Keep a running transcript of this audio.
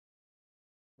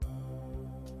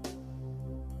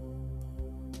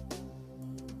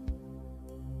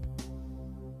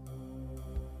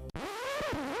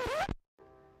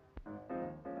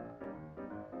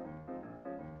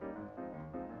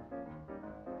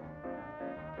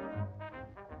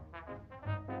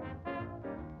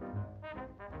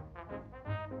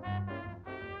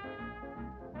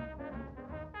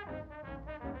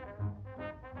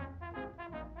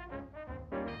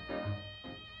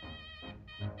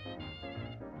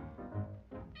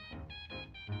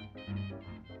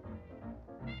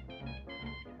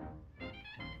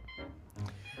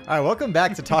All right, welcome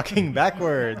back to Talking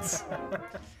Backwards.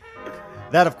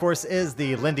 That, of course, is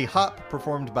the Lindy Hop,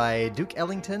 performed by Duke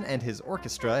Ellington and his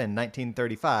orchestra in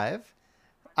 1935.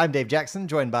 I'm Dave Jackson,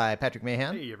 joined by Patrick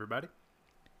Mahan. Hey, everybody.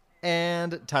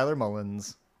 And Tyler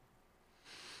Mullins.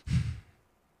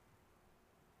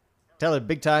 Tyler,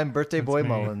 big-time birthday That's boy me.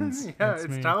 Mullins. Yeah, That's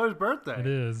it's me. Tyler's birthday. It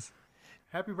is.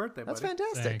 Happy birthday, That's buddy.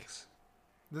 fantastic. Thanks.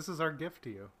 This is our gift to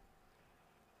you.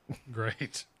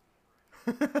 Great.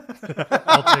 I'll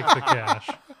take the cash.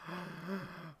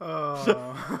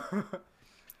 Oh.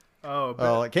 Oh, but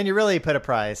Well, can you really put a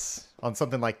price on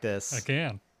something like this? I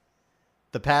can.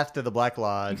 The Path to the Black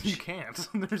Lodge. you can't.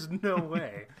 There's no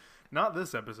way. Not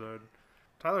this episode.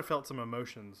 Tyler felt some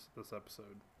emotions this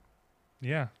episode.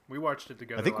 Yeah. We watched it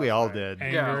together. I think we last all night. did.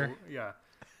 Anger. Yeah.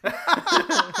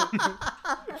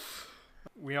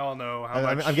 We all know how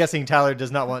I'm much guessing Tyler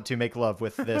does not want to make love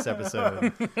with this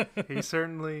episode. he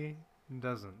certainly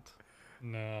doesn't.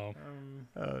 No.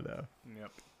 Oh, no.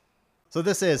 Yep. So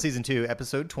this is Season 2,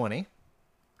 Episode 20.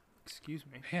 Excuse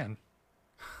me. Man.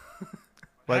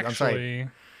 But, I'm sorry.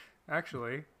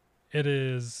 Actually, It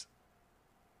is.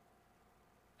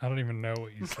 I don't even know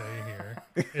what you say here.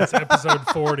 It's episode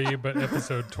 40, but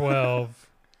episode 12.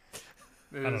 it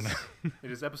I don't is- know.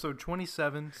 It is episode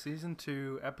 27, season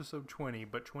 2, episode 20,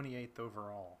 but 28th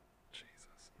overall.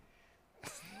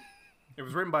 Jesus. It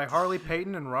was written by Harley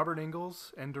Payton and Robert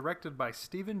Ingalls and directed by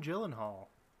Stephen Gyllenhaal.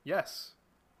 Yes,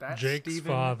 that's Jake's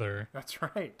Stephen. father. That's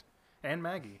right. And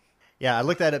Maggie. Yeah, I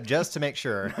looked that up just to make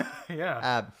sure.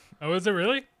 Yeah. Oh, is it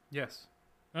really? Yes.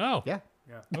 Oh. Yeah.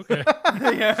 Yeah. Okay.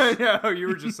 yeah. You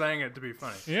were just saying it to be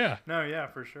funny. Yeah. No, yeah,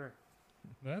 for sure.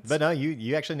 That's. But no,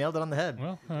 you actually nailed it on the head.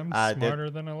 Well, I'm did- smarter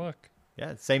than I look.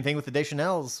 Yeah, same thing with the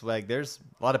Deschanels. Like, there's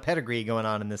a lot of pedigree going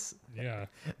on in this Yeah.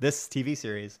 TV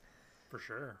series. For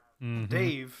sure. Mhm.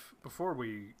 Dave, before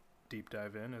we deep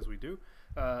dive in, as we do,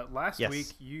 last Yes. week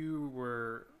you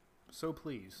were so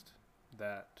pleased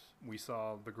that we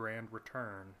saw the grand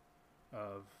return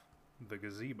of the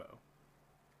gazebo.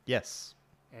 Yes.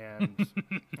 And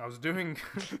I was doing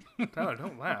Tyler,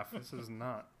 don't laugh. This is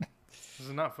not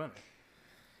funny.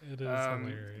 It is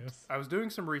hilarious. I was doing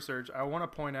some research. I want to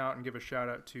point out and give a shout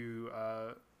out to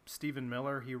Stephen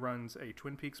Miller. He runs a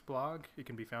Twin Peaks blog. It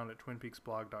can be found at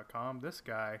twinpeaksblog.com. This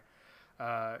guy,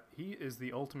 he is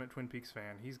the ultimate Twin Peaks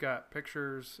fan. He's got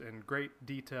pictures in great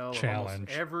detail of almost Challenge.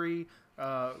 every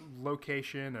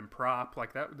location and prop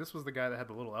like that. This was the guy that had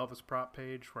the little Elvis prop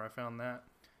page where I found that,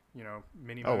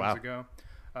 many Oh, moons wow. ago.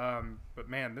 But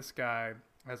man, this guy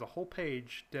has a whole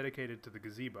page dedicated to the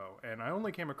gazebo, and I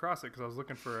only came across it because I was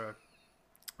looking for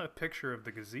a picture of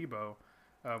the gazebo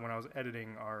when I was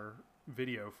editing our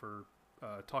video for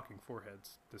Talking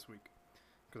Foreheads this week,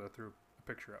 because I threw a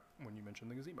picture up when you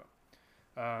mentioned the gazebo.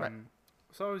 Right.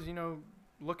 So I was,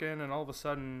 looking, and all of a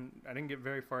sudden I didn't get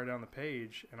very far down the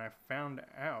page, and I found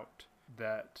out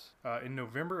that in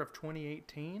November of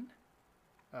 2018,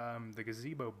 the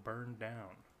gazebo burned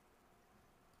down.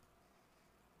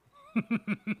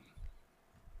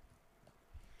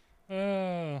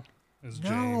 Oh. As James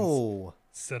No.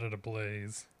 set it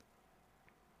ablaze.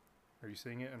 Are you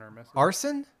seeing it in our message?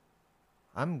 Arson?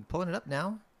 I'm pulling it up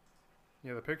now.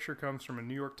 Yeah, the picture comes from a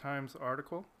New York Times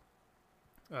article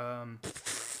about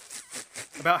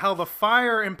how the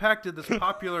fire impacted this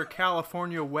popular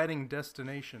California wedding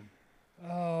destination.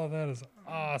 Oh, that is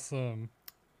awesome.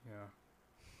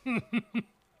 Yeah.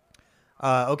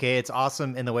 Okay, it's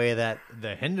awesome in the way that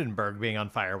the Hindenburg being on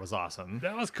fire was awesome.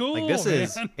 That was cool. Like, this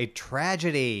is man. a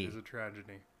tragedy. It is a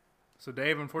tragedy. So,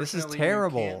 Dave, unfortunately,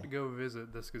 terrible. you can't go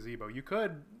visit this gazebo. You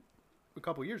could a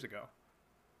couple years ago.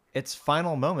 Its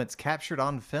final moments captured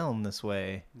on film this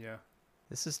way. Yeah.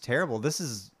 This is terrible. This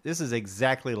is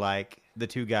exactly like the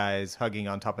two guys hugging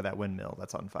on top of that windmill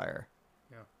that's on fire.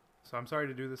 Yeah. So, I'm sorry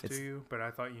to do this It's- to you, but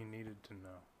I thought you needed to know.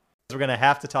 We're going to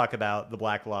have to talk about the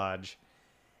Black Lodge.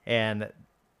 And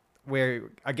we're,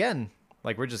 again,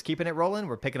 like, we're just keeping it rolling.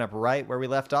 We're picking up right where we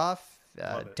left off.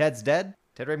 Love it. Ted's dead.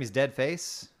 Ted Raimi's dead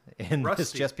face in this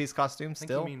Rusty. chess piece costume I think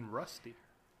still. you mean Rusty.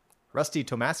 Rusty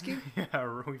Tomasky?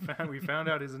 Yeah, we found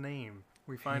out his name.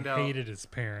 We find He out. hated his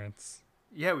parents.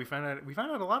 Yeah, we found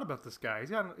out a lot about this guy. He's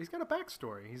got a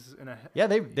backstory. He's in a Yeah,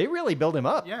 they really build him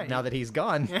up Yeah, now that he's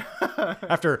gone. Yeah.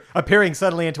 After appearing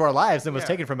suddenly into our lives and was Yeah.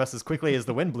 taken from us as quickly as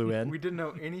the wind blew in. We didn't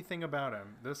know anything about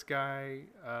him. This guy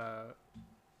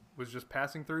was just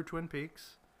passing through Twin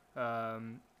Peaks.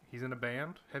 He's in a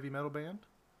band, heavy metal band.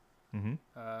 Mm-hmm.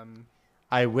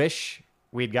 I wish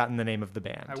we'd gotten the name of the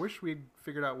band. I wish we'd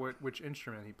figured out which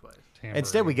instrument he played. Tambourine.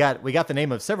 Instead, we got the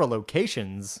name of several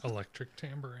locations Electric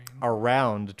tambourine.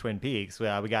 around Twin Peaks. We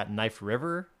got Knife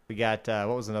River. We got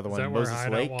what was another Is one? that where Moses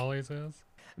Hideout Lake. Wally's is?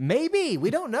 Maybe.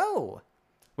 We don't know.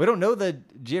 We don't know the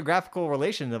geographical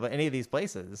relation of any of these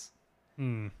places.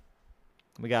 Hmm.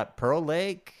 We got Pearl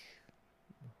Lake.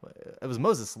 It was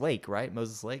Moses Lake, right?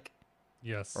 Moses Lake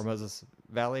Yes. or Moses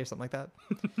Valley or something like that.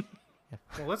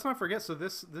 Well, let's not forget. So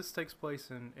this takes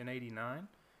place in '89.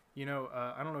 You know,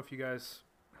 I don't know if you guys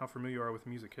how familiar you are with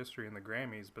music history and the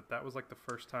Grammys, but that was like the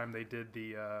first time they did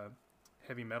the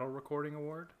Heavy Metal Recording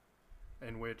Award,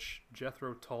 in which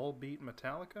Jethro Tull beat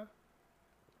Metallica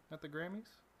at the Grammys.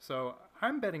 So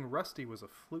I'm betting Rusty was a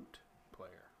flute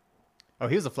player. Oh,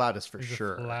 he was a flautist for He's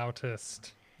sure. a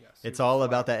flautist. Yes, he It's was a all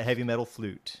about that flautist. heavy metal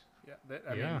flute. Yeah,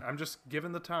 I Yeah. mean, I'm just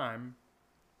given the time.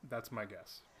 That's my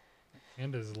guess.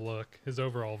 And his look, his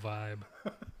overall vibe.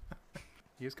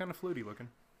 He is kind of fluty looking.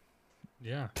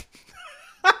 Yeah.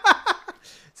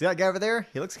 See that guy over there?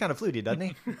 He looks kind of fluty, doesn't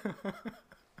he?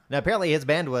 Now, apparently his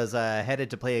band was headed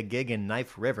to play a gig in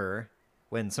Knife River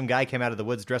when some guy came out of the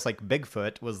woods dressed like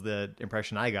Bigfoot was the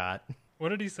impression I got. What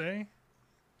did he say?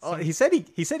 Oh, he said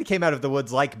he came out of the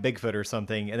woods like Bigfoot or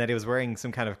something, and that he was wearing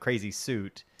some kind of crazy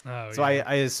suit. Oh, So yeah.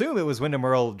 I assume it was Wyndham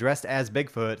Earl dressed as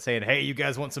Bigfoot saying, "Hey, you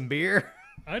guys want some beer?"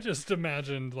 I just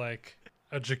imagined like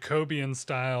a Jacobian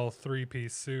style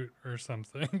 3-piece suit or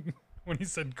something when he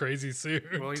said crazy suit.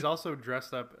 Well, he's also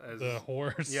dressed up as the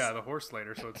horse. yeah, the horse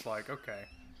later. So it's like, okay,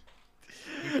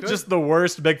 he could, Just the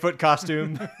worst Bigfoot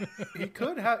costume. he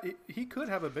could have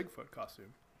a Bigfoot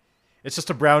costume. It's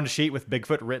just a brown sheet with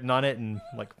Bigfoot written on it and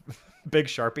like big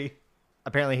Sharpie.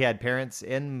 Apparently he had parents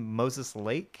in Moses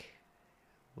Lake,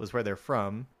 was where they're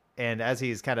from. And as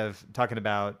he's kind of talking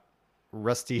about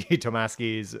Rusty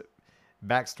Tomaski's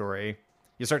backstory,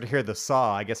 you start to hear the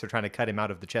saw. I guess they're trying to cut him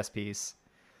out of the chess piece.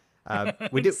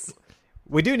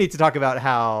 We do need to talk about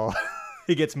how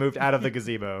he gets moved out of the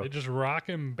gazebo. They just rock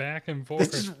him back and They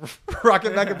forth. just rock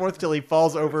him back and forth till he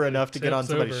falls over enough to get on Tips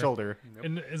somebody's over. shoulder.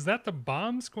 And is that the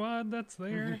bomb squad that's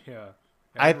there? Yeah,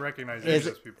 I- I don't recognize any is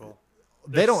of it- those people.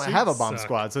 They Their don't have a suits bomb suck.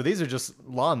 squad, so these are just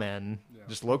lawmen, Yeah.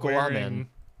 just local Wearing lawmen.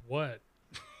 what?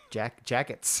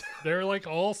 Jackets. They're like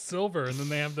all silver, and then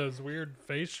they have those weird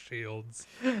face shields.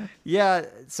 Yeah,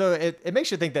 so it makes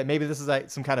you think that maybe this is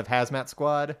like some kind of hazmat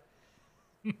squad.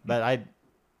 But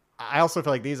I also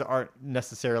feel like these aren't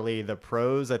necessarily the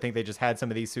pros. I think they just had some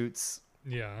of these suits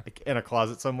Yeah, like, in a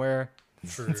closet somewhere.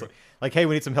 true. It's like, hey,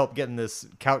 we need some help getting this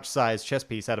couch-sized chess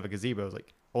piece out of a gazebo. It's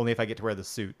like, only if I get to wear the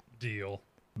suit. Deal.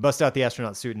 Bust out the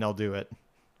astronaut suit and I'll do it.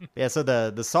 Yeah, so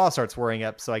the saw starts whirring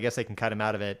up, so I guess they can cut him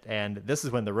out of it. And this is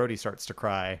when the roadie starts to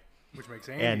cry. Which makes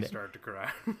Andy And- start to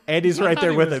cry. Andy's I right thought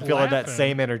there he with was it, feeling that laughing.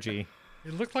 same energy.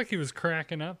 It looked like he was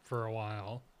cracking up for a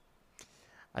while.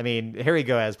 I mean, Harry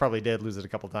Goaz probably did lose it a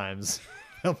couple times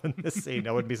filming this scene.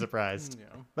 I wouldn't be surprised.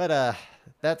 Yeah. But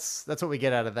that's what we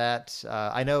get out of that.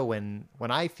 I know when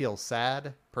I feel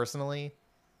sad personally,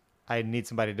 I need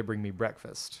somebody to bring me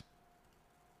breakfast,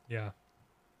 Yeah.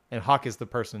 and Hawk is the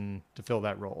person to fill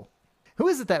that role. Who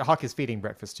is it that Hawk is feeding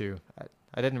breakfast to?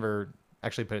 I didn't ever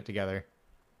actually put it together.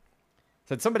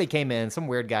 Said somebody came in, some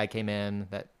weird guy came in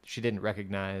that she didn't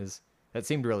recognize. That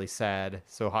seemed really sad,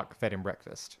 so Hawk fed him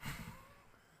breakfast.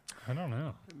 I don't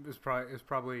know. It's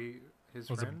probably his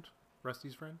Was it- friend,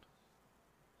 Rusty's friend.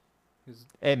 His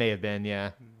It may have been,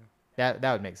 yeah. That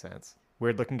would make sense.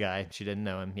 Weird looking guy. She didn't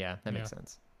know him. Yeah, that makes Yeah.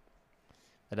 sense.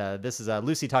 But this is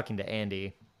Lucy talking to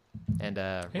Andy, and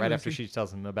right after Lucy. she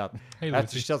tells him about Hey, after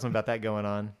Lucy. she tells him about that going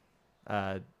on,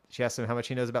 she asks him how much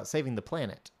he knows about saving the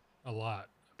planet. A lot,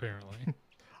 apparently.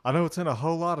 I know it's in a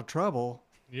whole lot of trouble.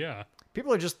 Yeah.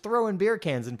 People are just throwing beer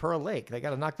cans in Pearl Lake. They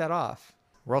got to knock that off.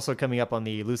 We're also coming up on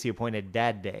the Lucy appointed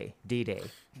Dad Day, D-Day.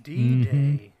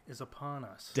 D-Day is upon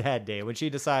us. Dad Day, when she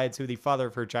decides who the father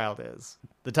of her child is.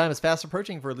 The time is fast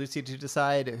approaching for Lucy to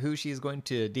decide who she's going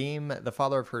to deem the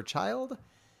father of her child,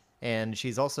 and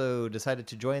she's also decided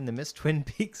to join the Miss Twin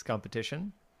Peaks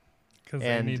competition. Because they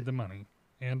And- need the money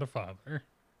and a father.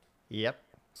 Yep.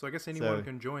 So I guess anyone So-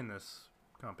 can join this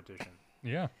competition.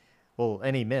 Yeah. Well,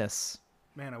 any miss.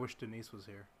 Man, I wish Denise was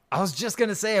here. I was just going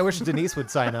to say, I wish Denise would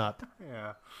sign up.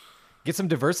 Yeah, Get some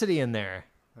diversity in there.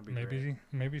 that'd be great.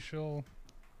 Maybe she'll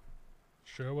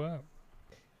show up.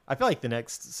 I feel like the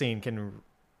next scene can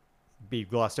be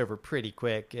glossed over pretty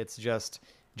quick. It's just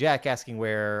Jack asking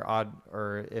where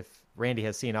or if Randy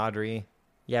has seen Audrey.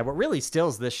 Yeah, what really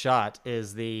steals this shot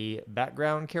is the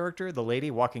background character, the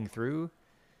lady walking through,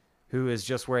 who is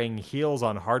just wearing heels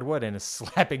on hardwood and is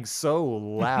slapping so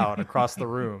loud across the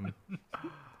room.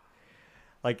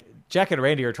 Like Jack and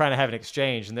Randy are trying to have an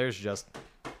exchange, and there's just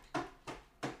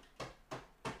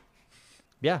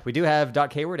yeah, we do have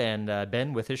Doc Hayward and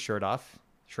Ben with his shirt off.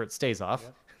 Shirt stays off.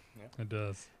 Yep. It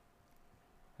does.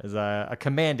 There's a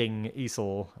commanding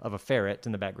easel of a ferret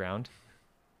in the background.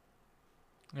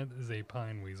 It is a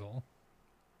pine weasel.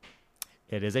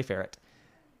 It is a ferret.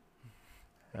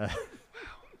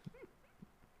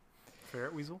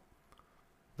 Ferret weasel?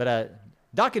 But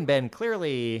Doc and Ben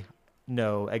clearly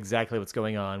know exactly what's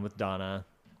going on with Donna.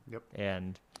 Yep.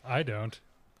 And I don't.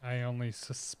 I only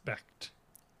suspect.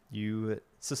 you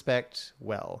suspect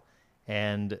well.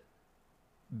 And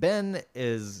Ben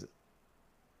is,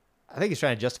 I think he's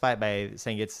trying to justify it by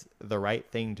saying it's the right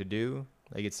thing to do.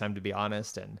 Like it's time to be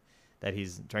honest and that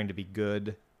he's trying to be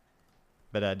good.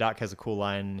 But Doc has a cool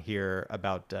line here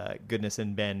about goodness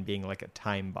in Ben being like a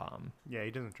time bomb. Yeah,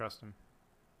 he doesn't trust him.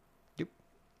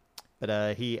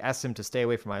 But he asks him to stay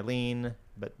away from Eileen,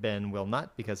 but Ben will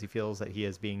not because he feels that he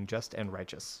is being just and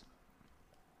righteous.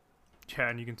 Yeah,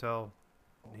 and you can tell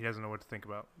he doesn't know what to think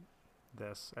about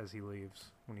this as he leaves.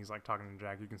 When he's like talking to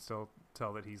Jack, you can still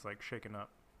tell that he's like shaken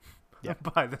up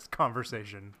by this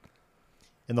conversation.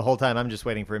 And the whole time I'm just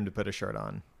waiting for him to put a shirt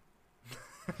on.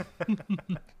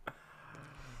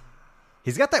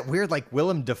 He's got that weird like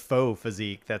Willem Dafoe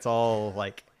physique that's all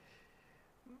like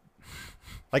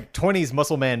 20s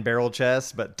muscle man barrel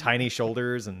chest, but tiny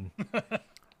shoulders. And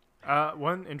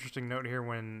one interesting note here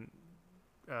when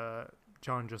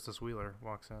John Justice Wheeler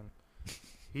walks in,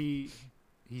 he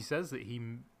says that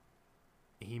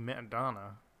he met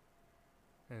Donna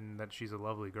and that she's a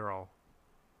lovely girl.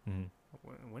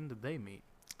 When did they meet?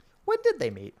 When did they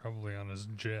meet? Probably on his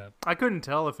jet. I couldn't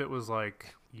tell if it was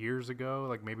like years ago,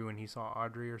 like maybe when he saw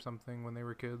Audrey or something when they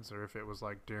were kids, or if it was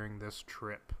like during this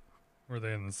trip. Were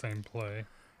they in the same play?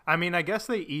 I mean, I guess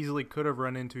they easily could have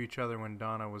run into each other when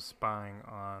Donna was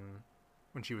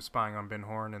when she was spying on Ben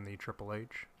Horn in the Triple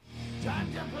H.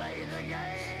 Time to play the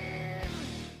game.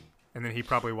 And then he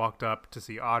probably walked up to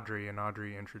see Audrey, and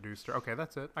Audrey introduced her. Okay,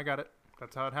 that's it. I got it.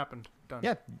 That's how it happened. Done.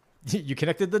 Yeah, you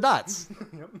connected the dots.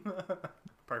 Yep.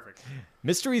 Perfect.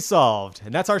 Mystery solved,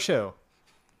 and that's our show.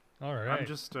 All right. I'm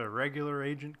just a regular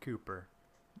Agent Cooper.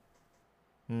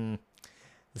 No.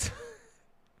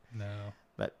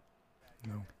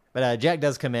 But Jack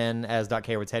does come in as Doc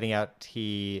Hayward's heading out.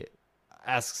 He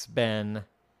asks Ben,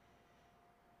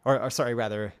 or sorry,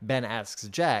 rather, Ben asks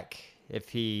Jack if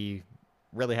he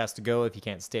really has to go, if he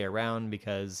can't stay around,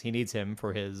 because he needs him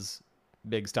for his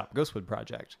big Stop Ghostwood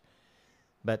project.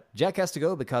 But Jack has to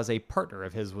go because a partner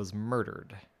of his was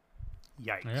murdered.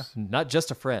 Yikes. Yeah. Not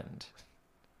just a friend.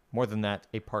 More than that,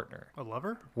 a partner. A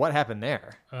lover? What happened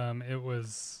there? It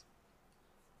was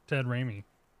Ted Raimi.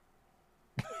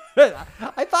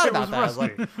 I thought It about was that. I was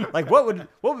Rusty. like, what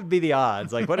would be the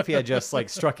odds? Like, what if he had just like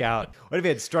struck out? What if he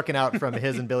had strucken out from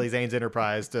his and Billy Zane's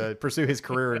enterprise to pursue his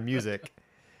career in music,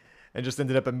 and just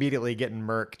ended up immediately getting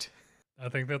murked? I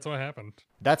think that's what happened.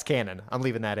 That's canon. I'm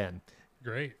leaving that in.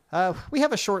 Great. We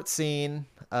have a short scene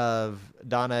of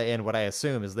Donna in what I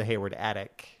assume is the Hayward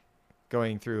attic,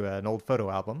 going through an old photo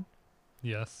album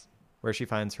Yes. where she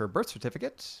finds her birth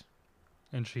certificate.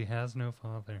 And she has no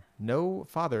father. No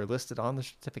father listed on the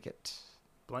certificate.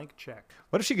 Blank check.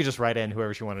 What if she could just write in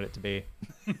whoever she wanted it to be?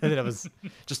 And then it was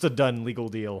just a done legal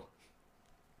deal.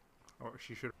 Or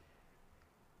she should.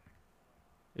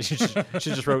 She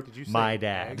just wrote, Did you say my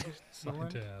dad. egg, My Someone?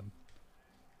 dad.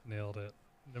 Nailed it.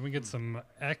 Then we get some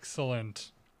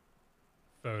excellent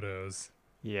photos.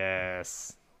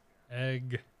 Yes.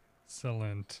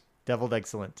 Excellent. Deviled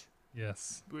excellent.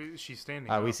 Yes. She's standing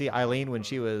We up. see Eileen when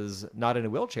she was not in a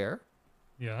wheelchair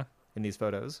Yeah. in these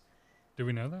photos. Do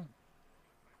we know that?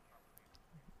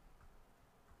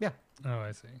 Yeah. Oh,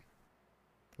 I see.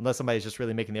 Unless somebody's just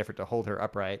really making the effort to hold her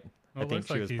upright. Well, I it think looks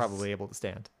she like was he's- probably able to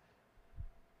stand.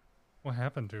 What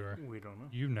happened to her? We don't know.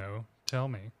 You know. Tell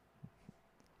me.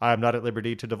 I am not at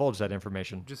liberty to divulge that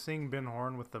information. Just seeing Ben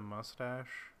Horn with the mustache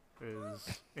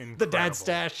is incredible. The dad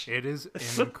stash. It is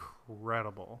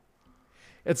incredible.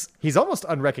 He's almost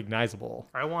unrecognizable.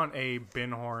 I want a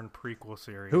Ben Horn prequel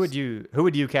series. Who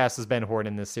would you cast as Ben Horn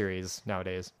in this series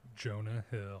nowadays? Jonah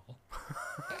Hill.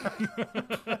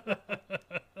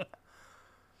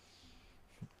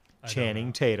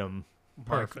 Channing Tatum.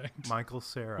 Perfect. Michael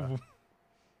Cera.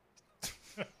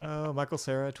 Oh, Michael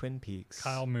Cera, Twin Peaks.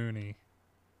 Kyle Mooney.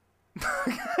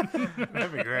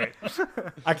 That'd be great.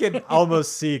 I could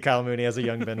almost see Kyle Mooney as a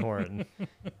young Ben Horn.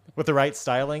 With the right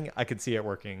styling, I could see it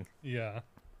working. Yeah.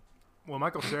 Well,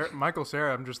 Michael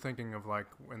Cera. I'm just thinking of like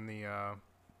when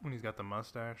he's got the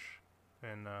mustache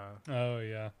in Oh,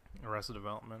 yeah. Arrested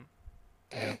Development.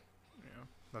 Yeah. Yeah,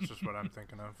 that's just what I'm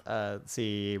thinking of. Let's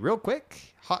see. Real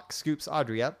quick, Hawk scoops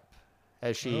Audrey up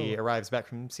as she Oh. arrives back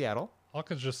from Seattle. Hawk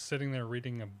is just sitting there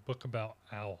reading a book about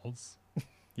owls.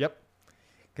 Yep.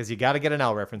 Because you got to get an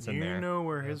owl reference in You there. know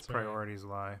where his That's right. priorities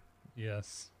lie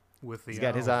Yes. with the He's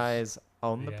got his owls. eyes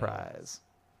on the The prize.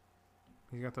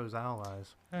 He's got those owl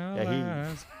eyes.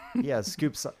 Alas. He has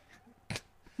scoops.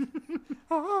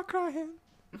 Oh, crying.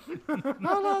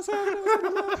 All I said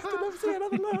was to never see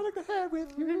another love like I had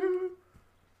with you.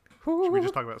 Should we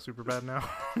just talk about Superbad now?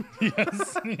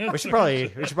 Yes. We should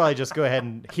probably just go ahead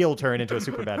and heel turn into a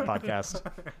Superbad podcast.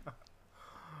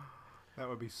 That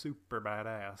would be super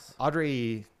badass.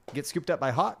 Audrey gets scooped up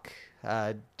by Hawk,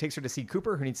 takes her to see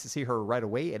Cooper, who needs to see her right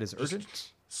away. It is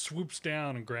urgent. Swoops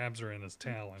down and grabs her in his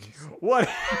talons. What?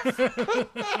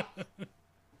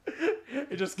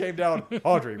 It just came down.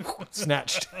 Audrey,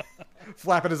 snatched,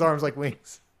 flapping his arms like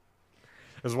wings.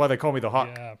 This is why they call me the Hawk.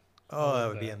 Yeah. Oh, that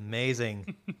would be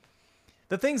amazing.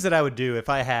 The things that I would do if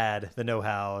I had the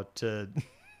know-how to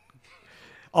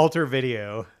alter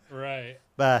video. Right.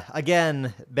 But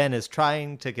again, Ben is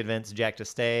trying to convince Jack to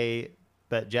stay,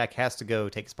 but Jack has to go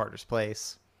take his partner's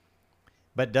place.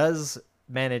 But does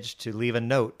manage to leave a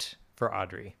note for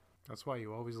Audrey. That's why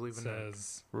you always leave a note.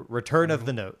 Says, Return of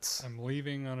the notes. I'm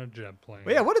leaving on a jet plane.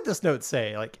 Well, yeah, what did this note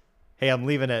say? Like, hey, I'm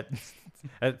leaving at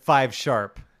 5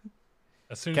 sharp.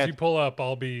 As soon as you pull up,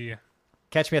 I'll be...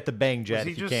 Catch me at the Bang Jet if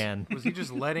you just, can. Was he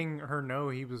just letting her know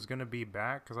he was going to be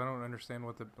back? Because I don't understand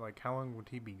how long would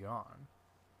he be gone?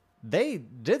 They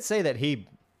did say that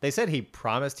they said he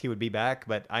promised he would be back,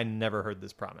 but I never heard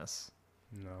this promise.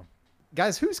 No.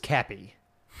 Guys, who's Cappy?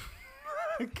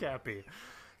 Cappy.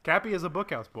 Cappy is a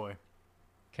bookhouse boy.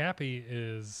 Cappy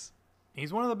is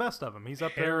He's one of the best of them. He's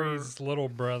up Harry's little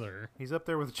brother. He's up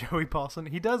there with Joey Paulson.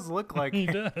 He does look like He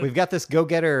does. We've got this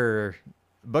go-getter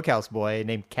bookhouse boy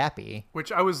named Cappy.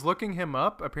 Which I was looking him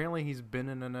up. Apparently he's been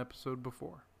in an episode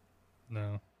before.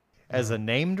 No. As a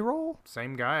named role?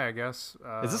 Same guy, I guess.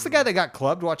 Is this the guy that got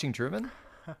clubbed watching Truman?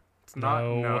 It's not.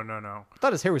 No. No. I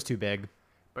thought his hair was too big.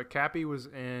 But Cappy was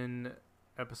in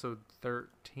episode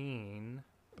 13,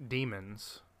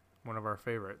 Demons, one of our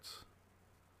favorites.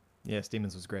 Yes,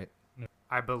 Demons was great.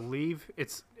 I believe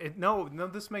no,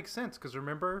 this makes sense because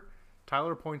remember,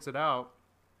 Tyler points it out.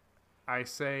 I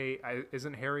say,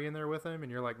 isn't Harry in there with him?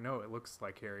 And you're like, no, it looks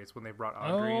like Harry. It's when they brought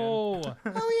Audrey in. Oh.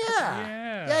 Oh, yeah.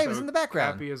 Yeah. Yeah, he was in the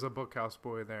background. Cappy is a bookhouse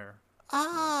boy there.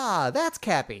 Ah, that's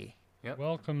Cappy. Yep.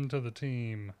 Welcome to the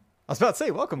team. I was about to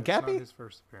say, welcome, It's Cappy. not his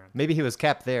first appearance. Maybe he was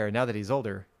Cap there now that he's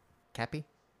older. Cappy?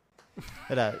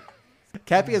 But,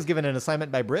 Cappy is given an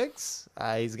assignment by Briggs.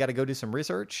 He's got to go do some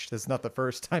research. This is not the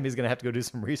first time he's going to have to go do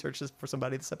some research for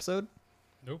somebody this episode.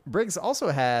 Nope. Briggs also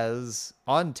has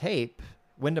on tape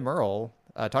Wyndham Earl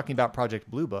talking about Project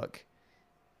Blue Book.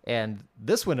 And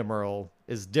this Wyndham Earl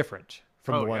is different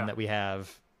from the one that we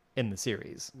have in the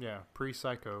series. Yeah,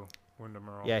 pre-Psycho Wyndham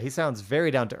Earl. Yeah, he sounds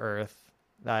very down to earth.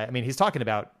 I mean, he's talking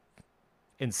about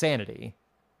insanity.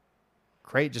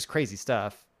 Just crazy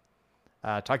stuff.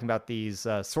 Talking about these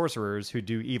sorcerers who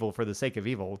do evil for the sake of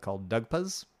evil called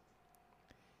Dugpas.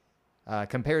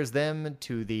 Compares them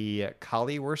to the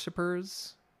Kali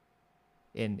worshippers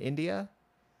in India.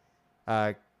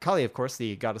 Kali, of course,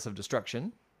 the goddess of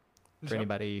destruction. For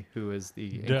anybody who is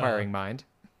the inquiring mind.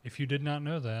 If you did not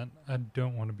know that, I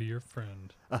don't want to be your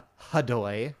friend.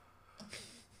 Hadoi.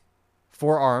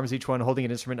 4 arms, each one holding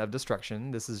an instrument of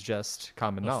destruction. This is just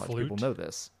common knowledge. flute? People know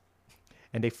this.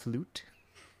 And a flute.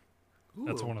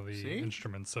 That's Ooh, one of the see?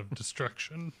 instruments of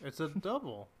destruction. It's a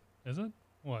double. Is it?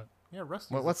 What? Yeah, Rusty's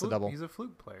What's the double? He's a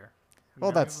flute player.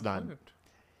 Well, Now we that's have a not- flute.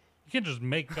 You can't just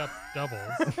make up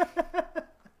doubles.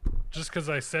 Just because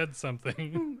I said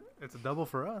something. It's a double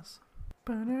for us.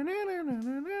 But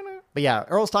yeah,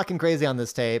 Earl's talking crazy on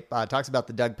this tape. Talks about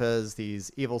the Dugpas,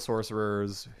 these evil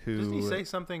sorcerers who... Doesn't he say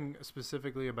something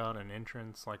specifically about an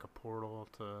entrance, like a portal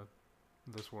to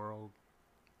this world?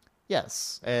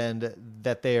 Yes, and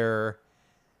that their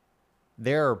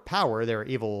power, their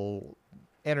evil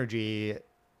energy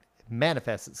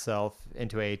manifests itself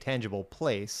into a tangible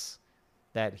place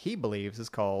that he believes is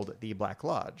called the Black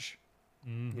Lodge,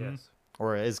 Yes.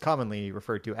 or is commonly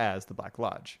referred to as the Black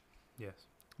Lodge. Yes.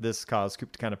 This caused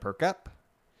Coop to kind of perk up,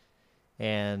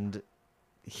 and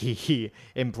he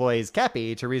employs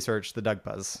Cappy to research the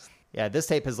Dugpas. Yeah, this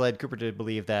tape has led Cooper to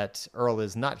believe that Earl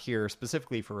is not here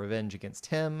specifically for revenge against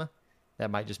him. That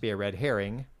might just be a red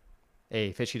herring,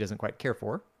 a fish he doesn't quite care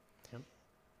for. Yep.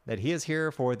 That he is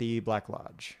here for the Black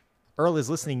Lodge. Earl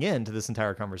is listening in to this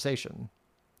entire conversation,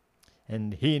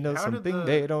 and he knows How did something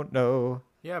they don't know.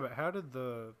 Yeah, but how did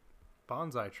the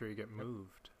bonsai tree get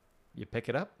moved? You pick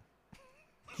it up?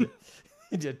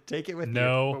 You take it with you?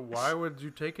 No. But why would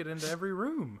you take it into every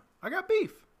room? I got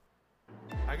beef.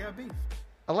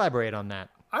 Elaborate on that.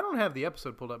 I don't have the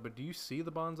episode pulled up, but do you see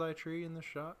the bonsai tree in the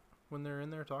shot when they're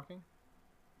in there talking?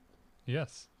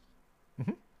 Yes.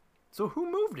 So who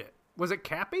moved it? Was it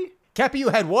Cappy? Cappy, you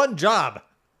had one job.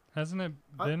 Hasn't it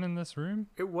been in this room?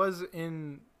 It was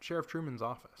in Sheriff Truman's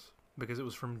office because it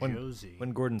was from Josie.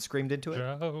 When Gordon screamed into it.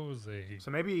 Josie.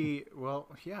 So maybe, well,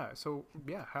 yeah. So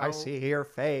yeah, how? I see your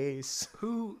face.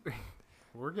 Who?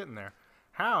 We're getting there.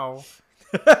 How?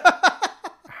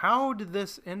 How did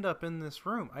this end up in this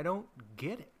room? I don't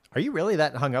get it. Are you really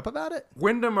that hung up about it?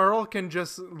 Wyndham Earl can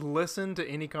just listen to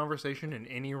any conversation in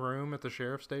any room at the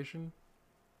sheriff's station?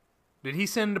 Did he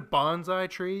send bonsai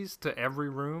trees to every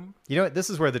room? You know what? This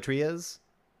is where the tree is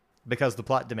because the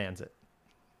plot demands it.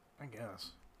 I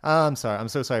guess. I'm sorry. I'm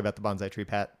so sorry about the bonsai tree,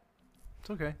 Pat. It's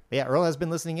okay. Yeah, Earl has been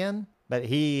listening in, but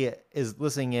he is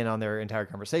listening in on their entire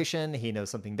conversation. He knows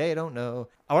something they don't know.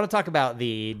 I want to talk about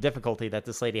the difficulty that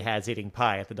this lady has eating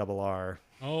pie at the Double R.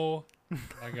 Oh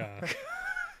my gosh.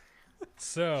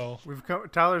 So,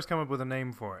 Tyler's come up with a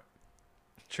name for it.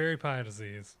 cherry pie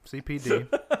disease. CPD.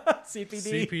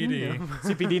 CPD. CPD.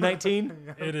 CPD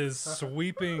 19. It is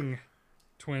sweeping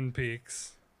Twin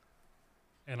Peaks,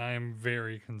 and I am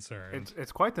very concerned.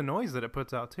 It's quite the noise that it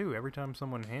puts out too. Every time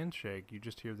someone handshake, you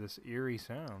just hear this eerie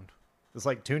sound. It's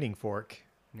like tuning fork.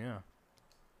 Yeah.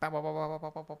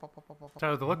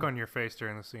 Tyler, the look on your face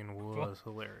during the scene was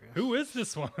hilarious. Who is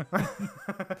this one?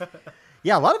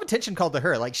 Yeah, a lot of attention called to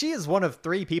her. Like, she is one of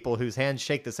 3 people whose hands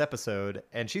shake this episode,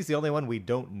 and she's the only one we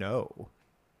don't know.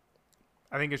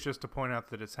 I think it's just to point out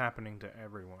that it's happening to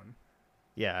everyone.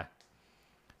 Yeah.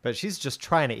 But she's just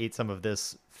trying to eat some of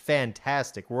this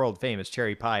fantastic, world-famous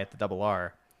cherry pie at the Double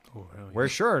R. Oh, hell yeah. We're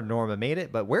sure Norma made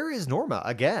it, but where is Norma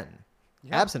again?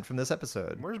 Yeah. Absent from this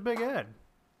episode. Where's Big Ed?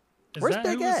 Is Where's that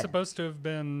Big who was Ed? supposed to have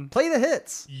been Play the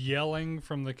hits. yelling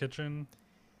from the kitchen?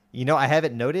 You know, I have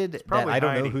it noted that probably I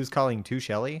don't know Heidi. who's calling to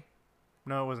Shelley.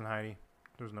 No, it wasn't Heidi.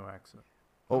 There was no accent.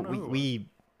 Well, no.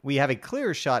 we have a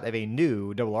clear shot of a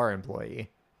new Double R employee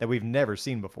that we've never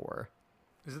seen before.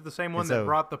 Is it the same one And that so-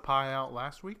 brought the pie out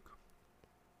last week?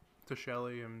 To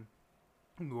Shelley and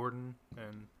Gordon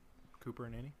and Cooper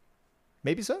and Annie?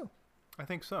 Maybe so. I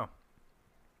think so.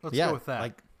 Let's yeah, go with that.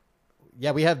 Like,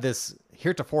 yeah, we have this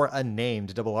heretofore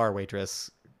unnamed Double R waitress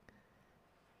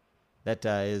that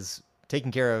is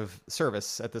taking care of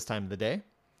service at this time of the day.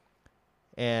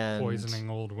 And Poisoning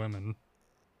old women.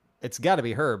 it's got to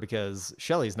be her because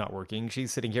Shelley's not working.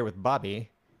 She's sitting here with Bobby,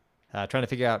 trying to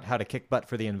figure out how to kick butt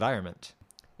for the environment.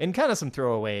 In kind of some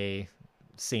throwaway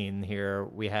scene here,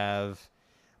 we have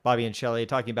Bobby and Shelley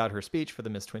talking about her speech for the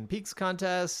Miss Twin Peaks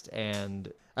contest.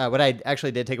 And what I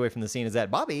actually did take away from the scene is that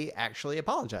Bobby actually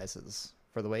apologizes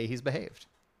for the way he's behaved.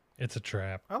 It's a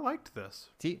trap. I liked this.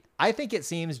 See, I think it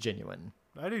seems genuine.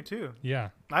 I do too. Yeah.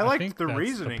 I liked think the that's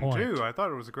reasoning point. too. I thought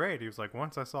it was great. He was like,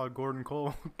 once I saw Gordon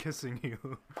Cole kissing you.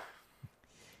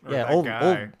 Or Yeah, that old,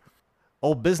 guy.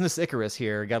 old business Icarus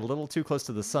here got a little too close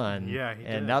to the sun. Yeah, he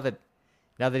and did.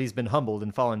 now that he's been humbled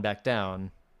and fallen back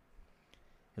down,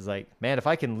 he's like, man, if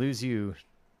I can lose you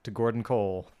to Gordon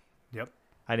Cole, Yep.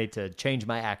 I need to change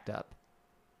my act up.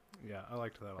 Yeah, I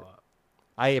liked that a lot.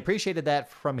 I appreciated that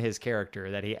from his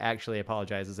character, that he actually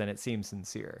apologizes and it seems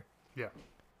sincere. Yeah.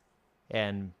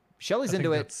 And Shelley's I think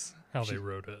into it. that's how they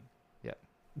wrote it.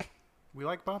 Yeah. We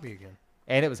like Bobby again.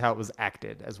 And it was how it was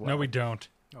acted as well. No, we don't.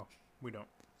 No, we don't.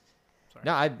 Sorry.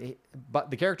 No, but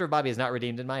the character of Bobby is not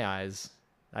redeemed in my eyes.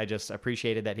 I just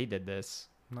appreciated that he did this.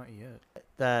 Not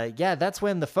yet. Yeah, that's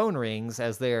when the phone rings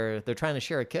as they're trying to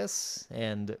share a kiss,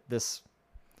 and this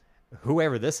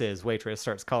whoever this is waitress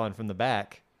starts calling from the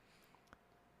back,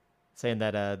 saying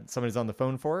that somebody's on the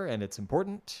phone for her and it's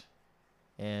important,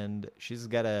 and she's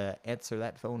got to answer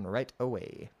that phone right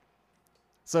away.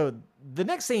 So the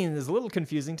next scene is a little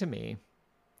confusing to me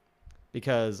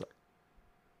because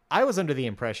I was under the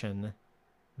impression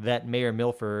that Mayor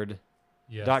Milford,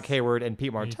 Yes. Doc Hayward, and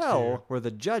Pete Me Martell too. were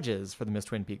the judges for the Miss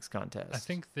Twin Peaks contest. I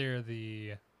think they're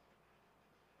the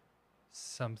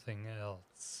something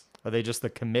else. Are they just the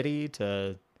committee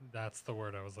to That's the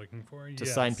word I was looking for.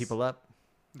 sign people up?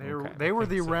 They Okay. they were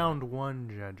the think so. round 1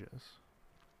 judges.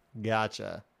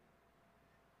 Gotcha.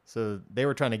 So they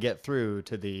were trying to get through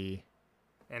to the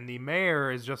And the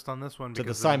mayor is just on this one to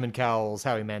because the Simon Cowell's,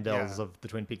 Howie Mandels Yeah. of the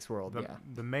Twin Peaks world. the, Yeah.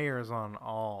 the mayor is on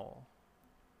all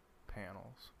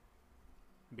panels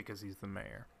because he's the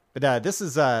mayor. But this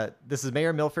is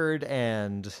Mayor Milford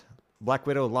and Black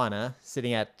Widow Lana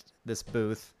sitting at this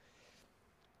booth,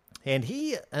 and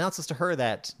he announces to her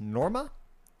that Norma,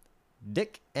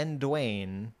 Dick, and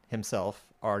Dwayne himself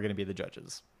are going to be the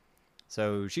judges.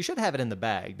 So she should have it in the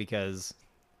bag because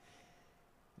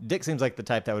Dick seems like the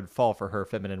type that would fall for her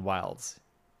feminine wilds.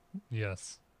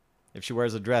 Yes. If she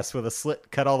wears a dress with a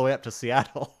slit cut all the way up to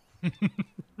Seattle.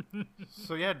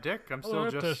 So yeah, Dick, I'm Hello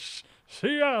still to just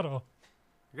Seattle.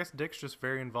 I guess Dick's just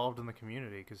very involved in the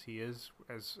community because he is,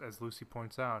 as Lucy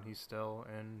points out, he's still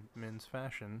in men's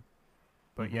fashion,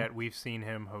 but yet we've seen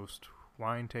him host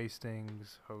wine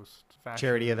tastings, host fashion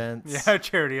Charity events. Yeah,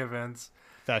 charity events,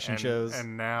 Fashion shows.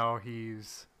 and now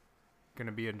he's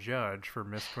gonna be a judge for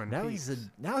Miss Twin Peaks.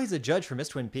 Now he's a judge for Miss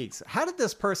Twin Peaks. How did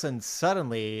this person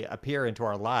suddenly appear into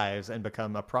our lives and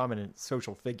become a prominent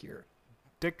social figure?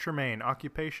 Dick Tremaine,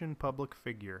 occupation, public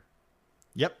figure.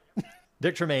 Yep.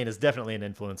 Dick Tremaine is definitely an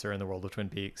influencer in the world of Twin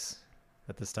Peaks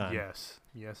at this time. Yes,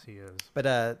 he is.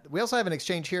 But we also have an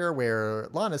exchange here where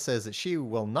Lana says that she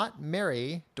will not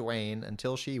marry Dwayne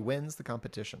until she wins the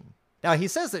competition. Now, he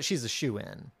says that she's a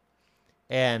shoo-in.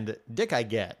 And Dick, I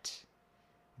get.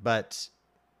 But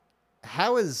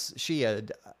how is she a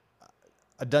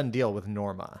done deal with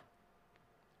Norma?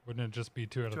 Wouldn't it just be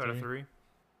 2 out of 3? 2 out of 3.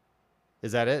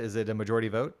 Is that it? Is it a majority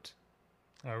vote?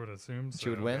 I would assume so. She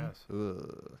would win? yes.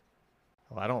 Ugh.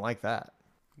 Well, I don't like that.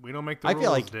 We don't make the I rules,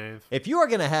 feel like Dave. if you are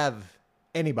going to have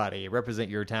anybody represent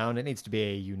your town, it needs to be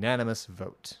a unanimous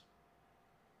vote.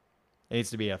 It needs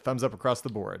to be a thumbs up across the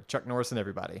board. Chuck Norris and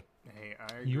everybody. Hey,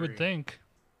 I agree. You would think.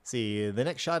 See, the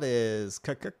next shot is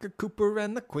Cooper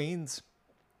and the Queens.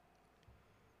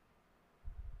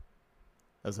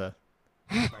 That was a...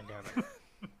 I got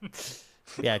it.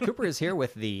 Yeah, Cooper is here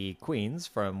with the Queens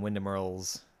from Wyndham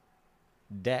Earl's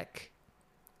deck.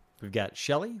 We've got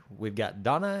Shelley, we've got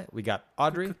Donna, we got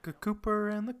Audrey. Cooper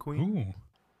and the Queen. Ooh,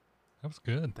 that was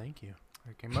good. Thank you.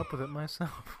 I came up with it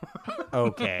myself.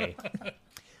 Okay.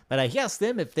 But I asked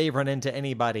them if they've run into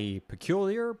anybody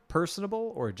peculiar,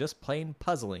 personable, or just plain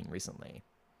puzzling recently.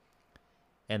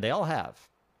 And they all have.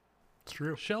 It's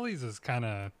true. Shelley's is kind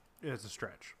of, It's a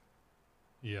stretch.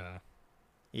 yeah.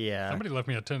 Yeah. Somebody left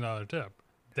me a $10 tip.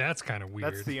 That's kind of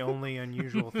weird. That's the only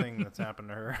unusual thing that's happened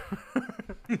to her.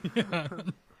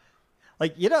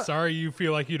 Like, you know, Sorry you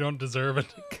feel like you don't deserve a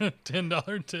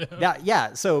 $10 tip.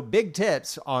 yeah, so big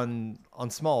tips on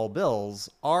small bills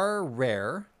are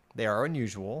rare. They are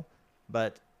unusual,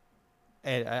 but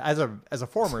as a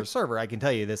former server, I can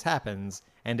tell you this happens,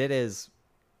 and it is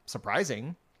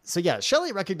surprising. So yeah,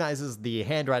 Shelley recognizes the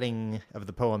handwriting of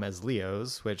the poem as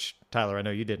Leo's, which Tyler, I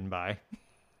know you didn't buy.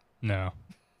 No,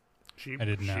 She I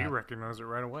did She not. recognized it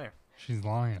right away. she's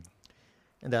lying.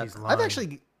 And He's I've lying.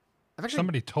 actually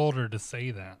Somebody told her to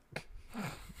say that.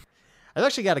 I've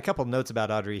actually got a couple notes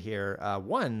about Audrey here.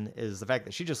 One is the fact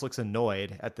that she just looks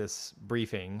annoyed at this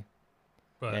briefing.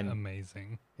 But And-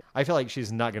 amazing. I feel like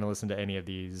she's not going to listen to any of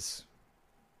these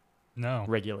No,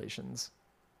 regulations.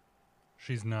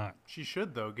 she's not. She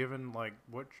should, though, given like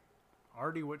what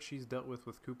she's dealt with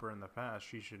Cooper in the past.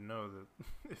 She should know that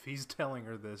if he's telling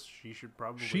her this, she should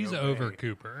probably. She's obey. over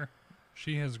Cooper.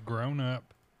 She has grown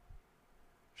up.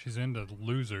 She's into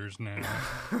losers now.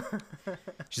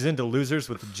 She's into losers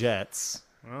with jets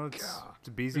Well, it's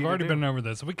busy. We've already been over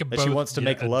this. We could that both she wants to get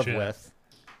make a love jet. with.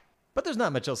 But there's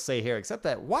not much else to say here except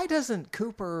that why doesn't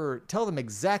Cooper tell them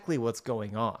exactly what's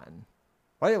going on?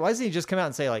 Why doesn't he just come out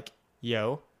and say like,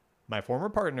 yo, my former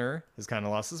partner has kind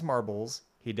of lost his marbles.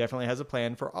 He definitely has a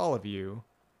plan for all of you.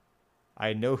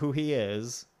 I know who he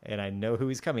is, and I know who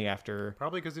he's coming after.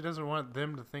 Probably because he doesn't want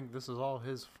them to think this is all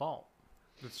his fault.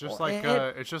 It's just Well,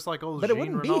 it's just like old but it Jean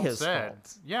wouldn't be Renault his said.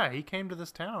 fault. Yeah, he came to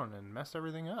this town and messed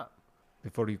everything up.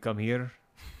 Before you come here,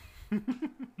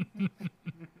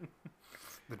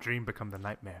 The dream become the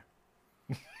nightmare.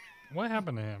 What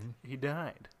happened to him? He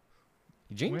died.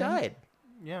 Jean When? died.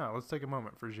 Yeah, let's take a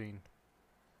moment for Jean.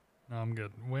 No, I'm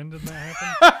good. When did that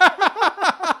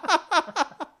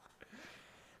happen?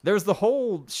 There's the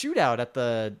whole shootout at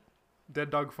the Dead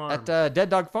Dog Farm. Dead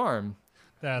Dog Farm,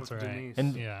 That's with right. Denise.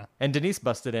 And- Yeah. and Denise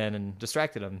busted in and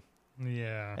distracted him,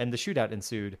 Yeah. and the shootout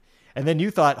ensued. And then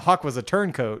you thought Hawk was a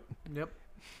turncoat. Yep.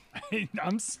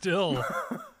 I'm still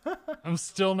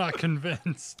not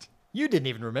convinced. You didn't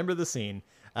even remember the scene.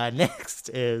 Next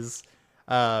is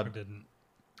I didn't.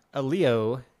 a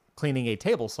Leo cleaning a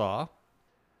table saw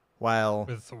while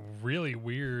With really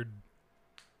weird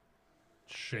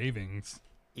shavings.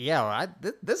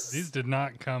 this These did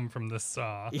not come from this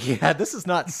saw. yeah, this is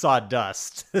not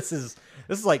sawdust. This is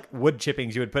like wood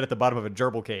chippings you would put at the bottom of a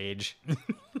gerbil cage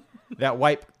that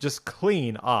wipe just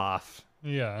clean off.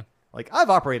 Yeah. Like, I've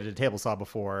operated a table saw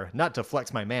before, not to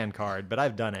flex my man card, but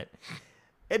I've done it.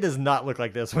 It does not look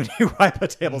like this when you wipe a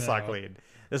table saw No. clean.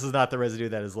 This is not the residue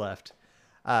that is left.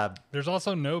 There's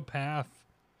also no path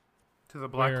To the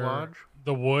Black where Lodge.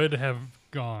 the wood have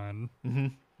gone. Mm-hmm.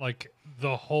 Like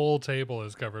the whole table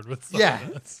is covered with Yeah.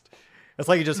 sawdust. It's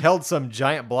like you just held some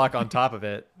giant block on top of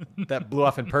it that blew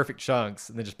off in perfect chunks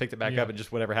and then just picked it back Yeah. up and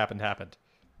just whatever happened.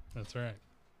 That's right.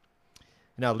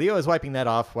 Now, Leo is wiping that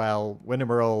off while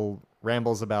Wyndham Earl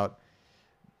rambles about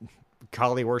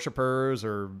Kali worshippers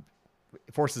or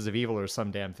forces of evil or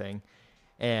some damn thing.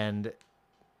 And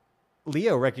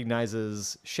Leo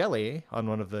recognizes Shelley on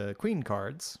one of the queen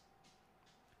cards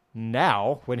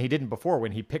now when he didn't before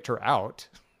when he picked her out.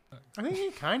 I think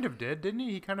he kind of did, didn't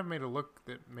he? He kind of made a look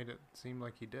that made it seem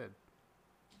like he did.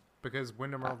 Because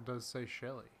Wyndham Earl does say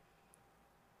Shelley.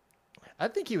 I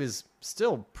think he was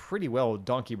still pretty well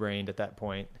donkey-brained at that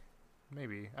point.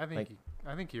 Maybe. I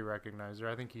think he recognized her.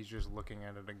 I think he's just looking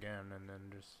at it again and then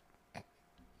just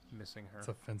missing her. It's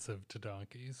offensive to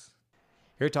donkeys.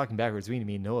 Here, talking backwards, we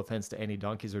mean no offense to any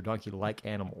donkeys or donkey-like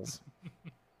animals.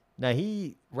 Now,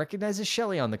 he recognizes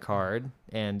Shelley on the card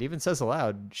and even says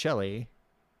aloud, Shelley.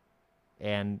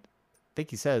 And I think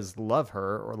he says, love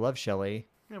her or love Shelley.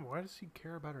 Yeah, why does he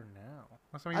care about her now?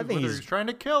 Last time I he was think with her, he's- he was trying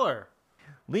to kill her.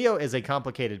 Leo is a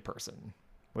complicated person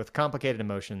with complicated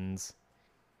emotions.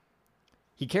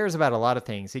 He cares about a lot of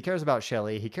things. He cares about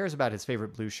Shelley. He cares about his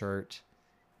favorite blue shirt.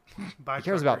 He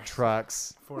cares about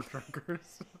trucks. Four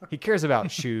truckers. He cares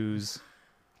about shoes.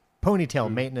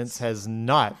 Ponytail maintenance has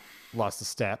not lost a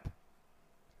step.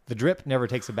 The drip never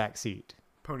takes a back seat.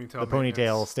 Ponytail. The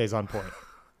ponytail stays on point.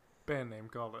 Band name,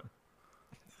 called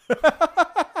it.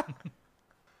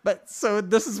 But so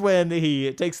this is when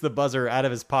he takes the buzzer out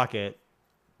of his pocket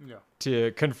Yeah.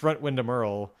 to confront Wyndham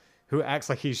Earl, who acts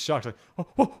like he's shocked. Like,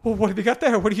 oh, what have you got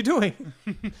there? What are you doing?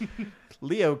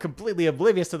 Leo, completely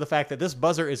oblivious to the fact that this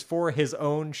buzzer is for his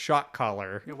own shock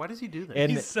collar. Yeah, why does he do that?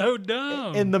 And He's so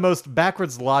dumb. in the most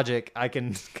backwards logic I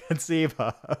can conceive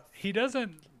of. He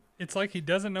doesn't. It's like he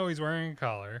doesn't know he's wearing a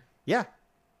collar. Yeah,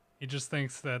 He just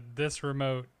thinks that this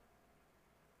remote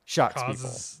shocks people.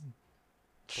 causes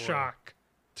shock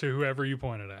to whoever you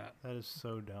pointed at. That is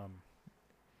so dumb.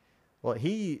 Well,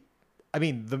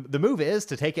 the move is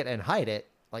to take it and hide it.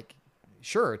 Like,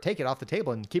 sure, take it off the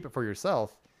table and keep it for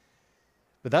yourself.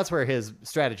 But that's where his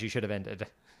strategy should have ended.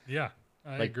 Yeah,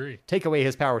 I Like, agree. Take away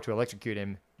his power to electrocute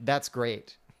him. That's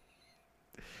great.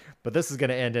 But this is going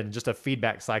to end in just a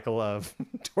feedback cycle of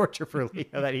torture for Leo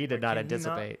that he did not Can you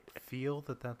anticipate. feel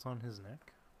that that's on his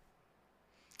neck?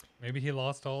 Maybe he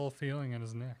lost all feeling in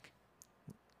his neck.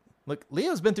 Look,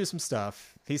 Leo's been through some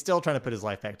stuff. He's still trying to put his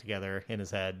life back together in his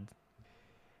head.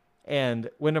 And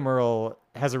Wyndham Earl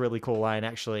has a really cool line,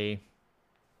 actually,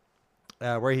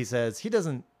 where he says he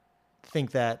doesn't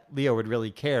think that Leo would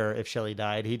really care if Shelley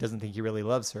died. He doesn't think he really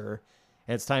loves her.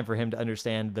 And it's time for him to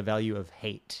understand the value of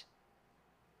hate.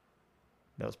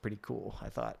 That was pretty cool, I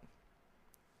thought.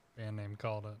 Band name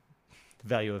called it. The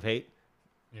value of hate.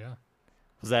 Yeah,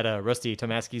 Was that Rusty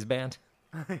Tomaski's band?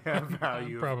 Yeah,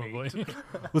 value of probably. hate.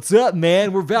 What's up,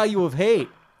 man? We're value of hate.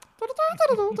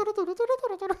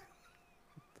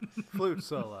 Flute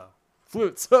solo.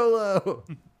 Flute solo.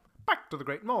 Back to the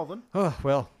Great Northern. Oh,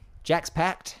 well, Jack's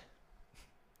packed.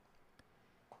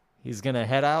 He's going to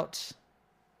head out.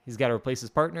 He's got to replace his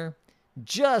partner.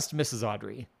 Just misses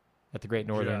Audrey at the Great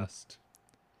Northern. Just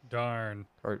darn.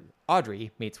 Or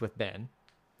Audrey meets with Ben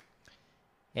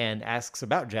and asks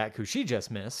about Jack, who she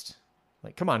just missed.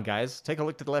 Like, come on, guys. Take a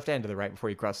look to the left and to the right before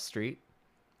you cross the street.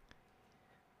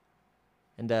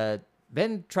 And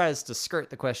Ben tries to skirt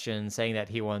the question, saying that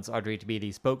he wants Audrey to be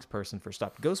the spokesperson for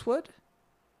Stop Ghostwood.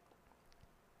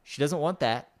 She doesn't want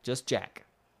that, just Jack.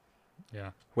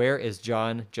 Yeah. Where is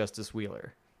John Justice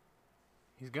Wheeler?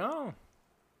 He's gone.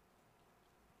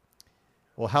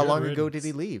 Well, how Good long ago riddance. did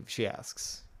he leave? She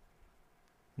asks.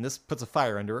 And this puts a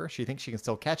fire under her. She thinks she can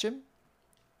still catch him.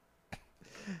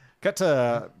 Cut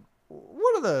to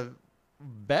one of the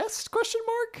best question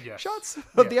mark Yes. shots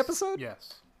of the Yes. episode.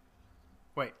 Yes.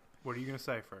 Wait, what are you going to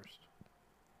say first?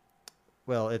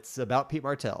 Well, it's about Pete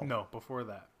Martell. No, before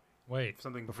that. Wait.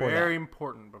 Something Before very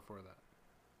important before that.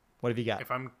 What have you got?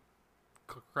 If I'm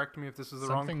correct me if this is the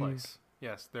wrong Something- place.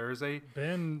 Yes, there is a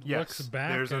Ben yes. looks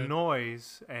back. There's a at-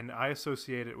 noise, and I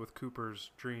associate it with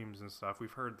Cooper's dreams and stuff.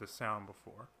 We've heard this sound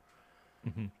before.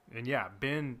 And yeah,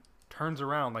 Ben turns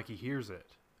around like he hears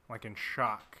it, like in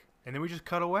shock, and then we just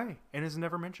cut away, and it's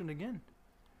never mentioned again.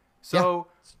 So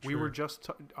It's we were true. just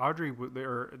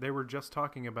they were just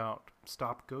talking about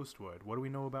Stop Ghostwood. What do we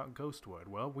know about Ghostwood?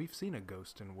 Well, we've seen a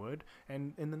ghost in Wood,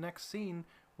 and in the next scene,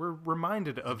 we're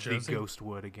reminded of the Josie?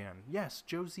 Ghostwood again. Yes,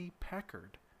 Josie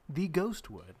Packard, the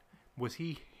Ghostwood. Was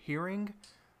he hearing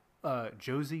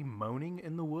Josie moaning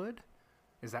in the wood?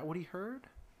 Is that what he heard?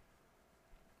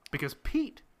 Because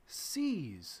Pete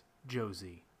sees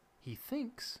Josie. He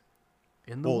thinks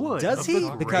in the well, wood. does of he?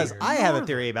 the Because Great I have a Northern.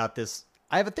 theory about this.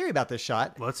 I have a theory about this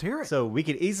shot. Let's hear it. So we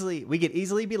could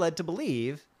easily be led to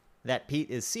believe that Pete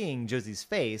is seeing Josie's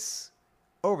face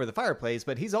over the fireplace,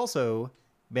 but he's also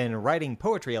been writing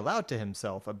poetry aloud to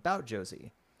himself about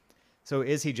Josie. So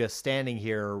is he just standing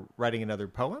here writing another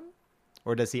poem?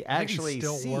 Or does he I think actually he's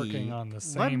still see... working on the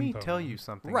same Let me poem. tell you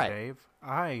something, Right. Dave.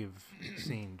 I've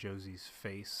seen Josie's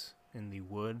face in the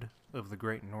wood of the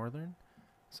Great Northern,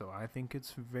 so I think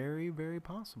it's very, very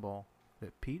possible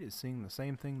that Pete is seeing the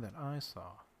same thing that I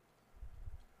saw.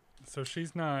 So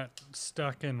she's not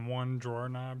stuck in one drawer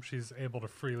knob. She's able to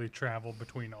freely travel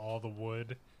between all the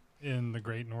wood in the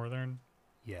Great Northern.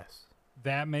 Yes.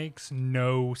 That makes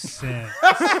no sense.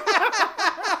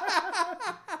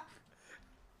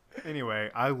 Anyway,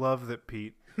 I love that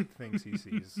Pete thinks he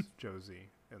sees Josie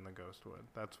in the Ghostwood.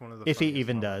 That's one of the If he funniest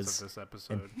even moments does. of this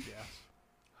episode. Yes.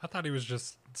 I thought he was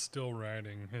just still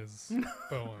writing his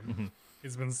poem.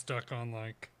 He's been stuck on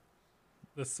like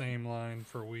the same line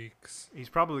for weeks. He's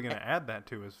probably going to add that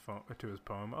to his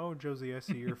poem. Oh, Josie, I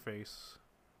see your face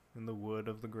in the wood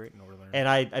of the Great Northern. And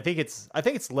I think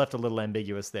it's left a little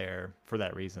ambiguous there for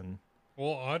that reason. Well,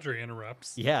 Audrey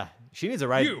interrupts. Yeah, she needs a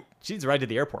ride. You. She needs a ride to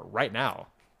the airport right now.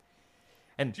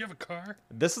 And Do you have a car?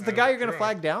 this is the I guy have a you're going to truck.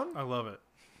 flag down? I love it.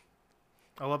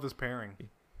 I love this pairing.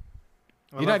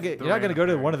 You're not going to go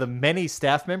to one of the many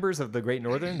staff members of the Great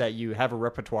Northern that you have a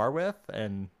repertoire with,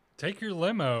 and Take your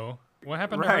limo. What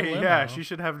happened to her Right, limo? yeah, she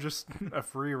should have just a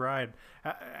free ride.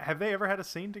 Have they ever had a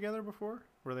scene together before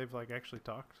where they've like actually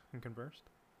talked and conversed?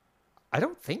 I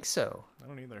don't think so. I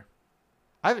don't either.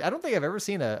 I don't think I've ever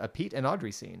seen a Pete and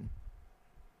Audrey scene.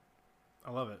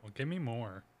 I love it. Well, give me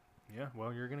more. Yeah,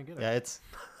 well, you're going to get it Yeah, it's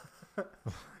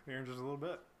here in just a little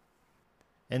bit.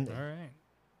 and All right.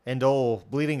 and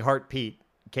old bleeding heart Pete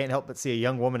can't help but see a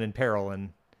young woman in peril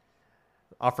and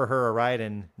offer her a ride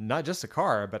in not just a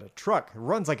car but a truck. It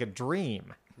runs like a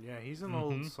dream. Yeah, he's an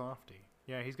old softy.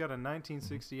 Yeah, he's got a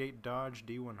 1968 Dodge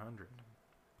D100.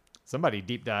 Somebody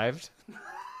deep dived.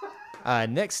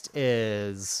 Next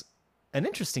is an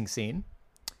interesting scene.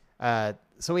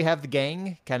 So we have the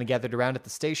gang kind of gathered around at the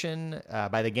station.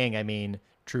 By the gang, I mean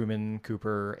Truman,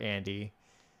 Cooper, Andy.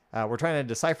 We're trying to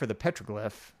decipher the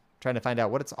petroglyph, trying to find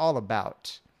out what it's all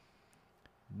about.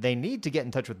 They need to get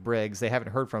in touch with Briggs. They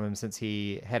haven't heard from him since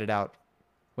he headed out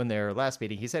when their last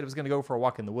meeting. He said he was going to go for a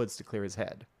walk in the woods to clear his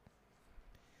head.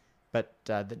 But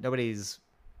nobody's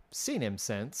seen him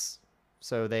since,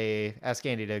 so they ask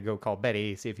Andy to go call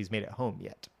Betty, see if he's made it home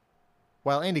yet.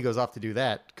 While Andy goes off to do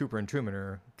that, Cooper and Truman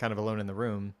are kind of alone in the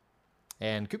room,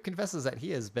 and Coop confesses that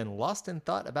he has been lost in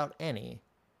thought about Annie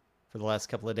for the last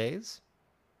couple of days.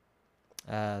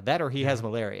 That or he has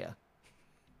malaria.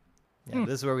 Yeah,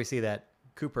 this is where we see that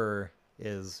Cooper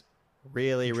is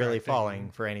really Contracting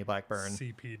falling for Annie Blackburn.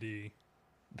 CPD.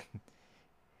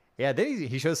 Yeah, then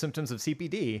he shows symptoms of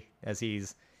CPD as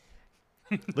he's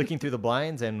looking through the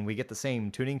blinds, and we get the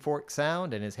same tuning fork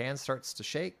sound, and his hand starts to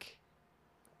shake.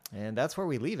 And that's where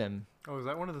we leave him. Oh, is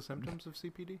that one of the symptoms of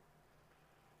CPD?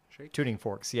 Shake? Tuning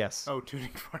forks, yes. Oh, tuning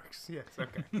forks. Yes,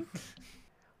 okay.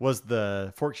 Was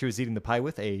the fork she was eating the pie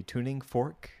with a tuning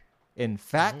fork? In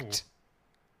fact,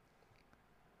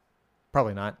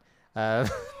 probably not.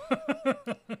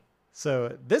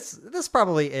 So this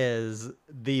probably is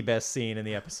the best scene in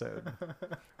the episode.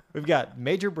 We've got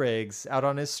Major Briggs out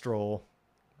on his stroll.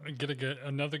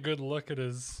 Another good look at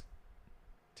his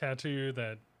tattoo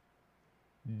that,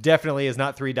 Definitely is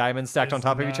not three diamonds stacked Is on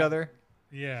top of each not- other.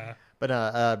 yeah.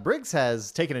 But Briggs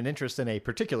has taken an interest in a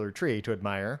particular tree to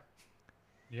admire.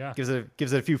 Yeah. Gives it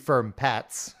a few firm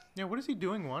pats. Yeah, what is he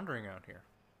doing wandering out here?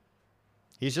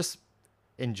 He's just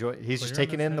Clearing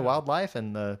taking his in the head. wildlife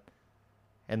and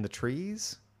the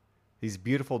trees. These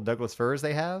beautiful Douglas firs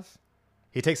they have.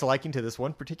 He takes a liking to this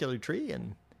one particular tree,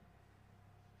 and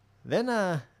then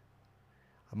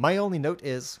my only note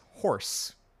is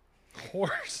horse.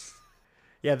 Horse.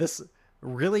 Yeah, this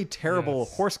really terrible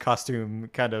Yes. horse costume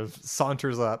kind of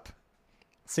saunters up,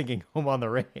 singing Home on the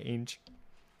Range.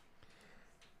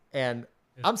 And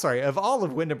I'm sorry, of all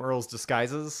of Wyndham Earle's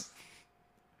disguises,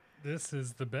 This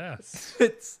is the best.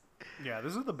 it's Yeah,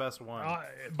 this is the best one.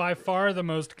 By far the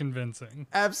most convincing.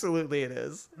 absolutely it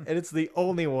is. And it's the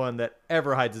only one that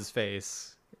ever hides his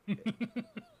face.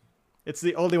 It's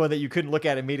the only one that you couldn't look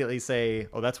at immediately and say,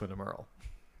 oh, that's Wyndham Earle.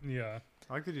 Yeah.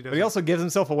 I like that he But doesn't. he also gives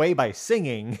himself away by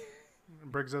singing.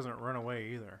 Briggs doesn't run away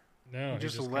either. No, He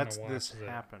just kinda lets this watches it.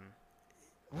 happen.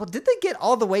 Well, did they get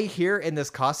all the way here in this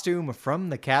costume from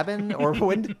the cabin? Or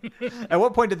when? At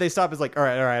what point did they stop? It's like, all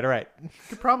right. You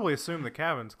could probably assume the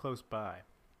cabin's close by.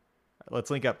 Let's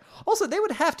link up. Also, they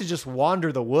would have to just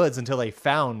wander the woods until they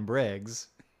found Briggs.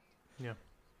 Yeah,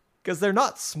 Because they're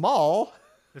not small.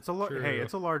 it's a True. hey,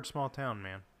 it's a large small town,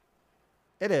 man.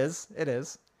 It is.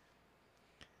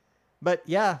 But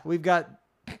yeah,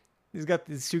 he's got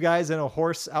these two guys in a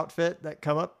horse outfit that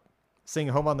come up sing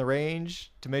Home on the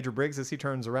Range to Major Briggs as he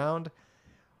turns around.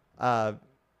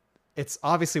 It's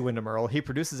obviously Wyndham Earl. He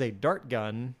produces a dart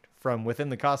gun from within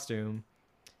the costume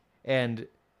and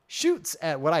shoots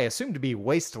at what I assume to be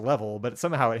waist level, but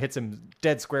somehow it hits him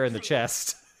dead square in the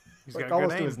chest. He's Like got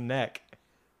almost good to aim. his neck.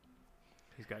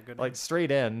 He's got good. Like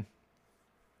straight in.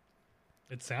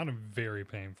 It sounded very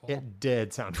painful. It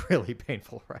did sound really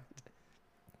painful, right?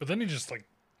 But then he just like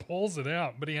pulls it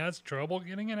out, but he has trouble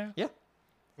getting it out. Yeah.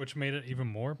 Which made it even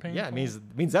more painful. Yeah, it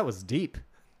means that was deep.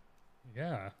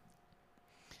 Yeah.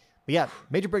 But yeah,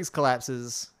 Major Briggs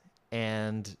collapses,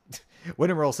 and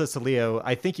Wyndham Earl says to Leo,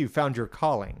 I think you found your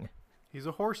calling. He's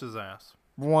a horse's ass.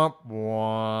 Womp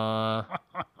wah.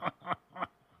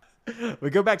 We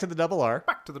go back to the Double R.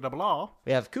 Back to the double R.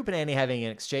 We have Coop and Annie having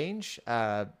an exchange.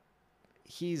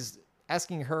 He's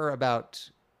asking her about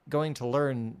going to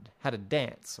learn how to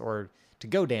dance or to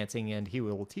go dancing, and he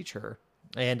will teach her.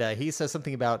 And he says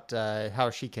something about how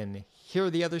she can hear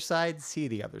the other side, see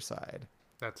the other side.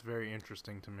 That's very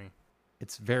interesting to me.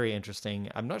 It's very interesting.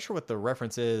 I'm not sure what the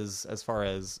reference is as far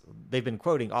as they've been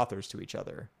quoting authors to each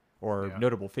other or Yeah.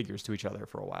 notable figures to each other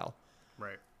for a while.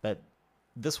 Right. But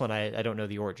this one I don't know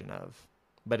the origin of.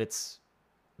 But it's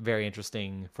very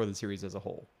interesting for the series as a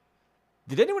whole.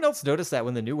 Did anyone else notice that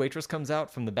when the new waitress comes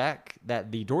out from the back,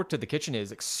 that the door to the kitchen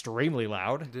is extremely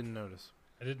loud? Didn't notice.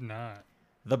 I did not.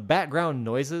 The background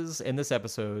noises in this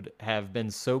episode have been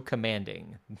so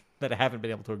commanding that I haven't been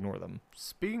able to ignore them.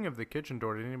 Speaking of the kitchen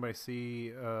door, did anybody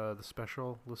see the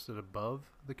special listed above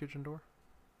the kitchen door?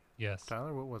 Yes.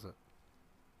 Tyler, what was it?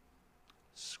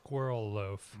 Squirrel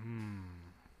loaf.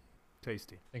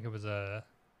 Tasty. I think it was a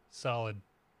solid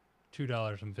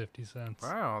 $2.50.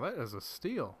 Wow, that is a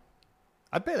steal.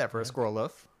 I'd pay that for a squirrel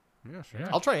loaf. Yeah, sure. Yeah.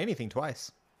 I'll try anything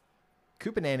twice.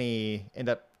 Coop and Annie end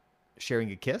up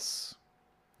sharing a kiss.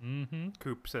 Mm-hmm.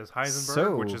 Coop says Heisenberg,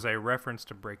 So- which is a reference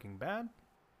to Breaking Bad.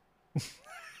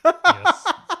 Yes.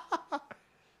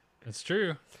 It's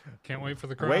true. Can't wait for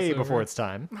the crossover. Way before it's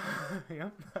time. Yeah.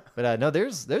 But no,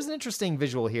 there's an interesting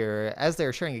visual here. As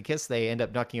they're sharing a kiss, they end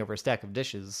up knocking over a stack of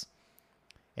dishes.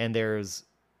 And there's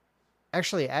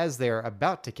actually, as they're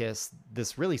about to kiss,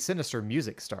 this really sinister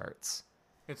music starts.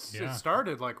 It Yeah.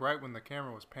 started like right when the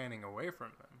camera was panning away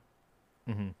from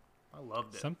them. Mm-hmm. I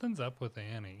loved it. Something's up with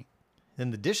Annie. Then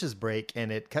the dishes break,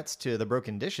 and it cuts to the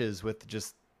broken dishes with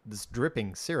just this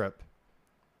dripping syrup.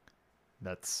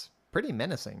 That's pretty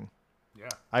menacing. Yeah.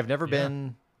 I've never Yeah.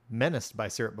 been menaced by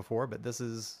syrup before, but this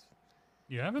is...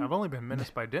 You haven't? I've only been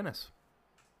menaced by Dennis.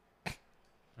 Okay.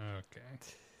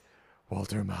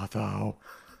 Walter Matthau.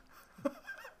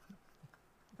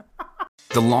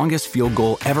 The longest field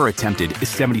goal ever attempted is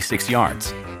 76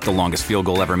 yards. The longest field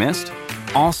goal ever missed?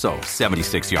 Also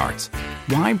 76 yards.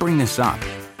 Why bring this up?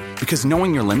 Because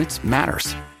knowing your limits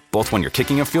matters, both when you're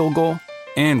kicking a field goal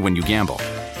and when you gamble.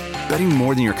 Betting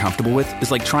more than you're comfortable with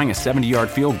is like trying a 70-yard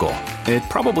field goal. It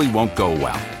probably won't go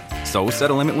well. So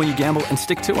set a limit when you gamble and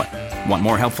stick to it. Want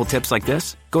more helpful tips like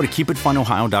this? Go to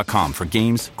keepitfunohio.com for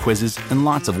games, quizzes, and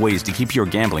lots of ways to keep your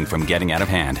gambling from getting out of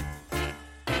hand.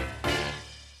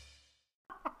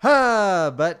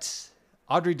 But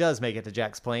Audrey does make it to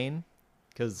Jack's plane.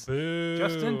 Because Boo.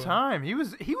 Just in time. He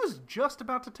was just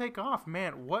about to take off.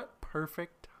 Man, what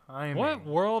perfect timing. What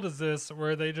world is this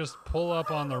where they just pull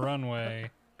up on the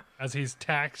runway as he's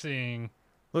taxiing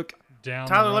look, down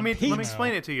Tyler, the let me runway?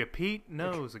 explain it to you. Pete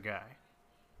knows a guy.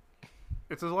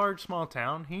 It's a large small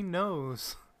town. He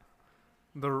knows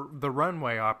the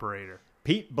runway operator.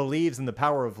 Pete believes in the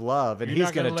power of love, and You're he's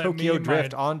not going gonna to let me Tokyo and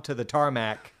drift my- onto the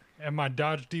tarmac. And my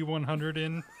Dodge D100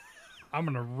 in, I'm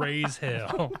going to raise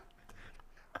hell.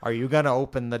 Are you going to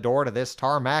open the door to this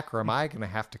tarmac, or am I going to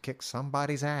have to kick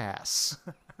somebody's ass?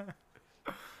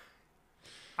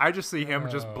 I just see him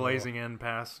just blazing in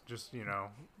past, just,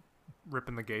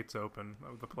 ripping the gates open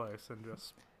of the place and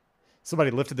just Somebody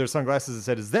lifted their sunglasses and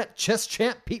said, "Is that chess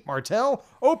champ Pete Martell?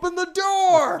 Open the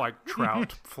door!" like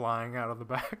trout flying out of the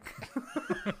back.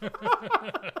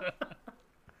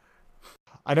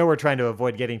 I know we're trying to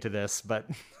avoid getting to this, but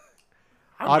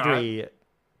Audrey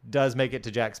does make it to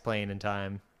Jack's plane in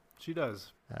time. She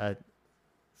does.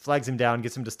 Flags him down,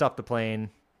 gets him to stop the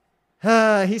plane.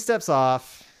 He steps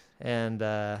off, and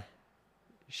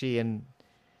she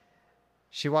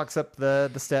walks up the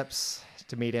steps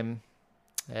to meet him,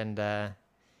 and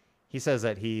he says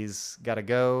that he's got to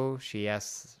go. She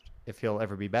asks if he'll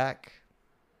ever be back,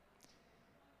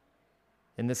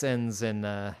 and this ends in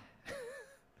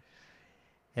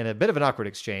in a bit of an awkward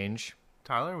exchange.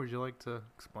 Tyler, would you like to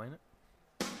explain it?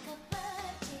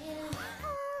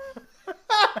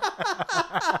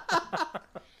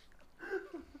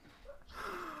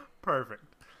 Perfect.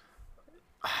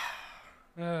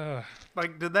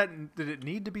 Like, did it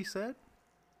need to be said?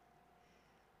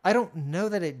 I don't know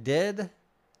that it did,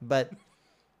 but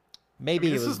maybe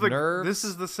it was nerves. This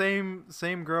is the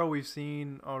same girl we've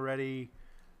seen already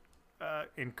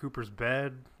in Cooper's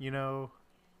bed. You know,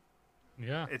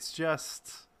 Yeah. it's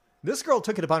just This girl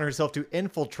took it upon herself to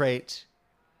infiltrate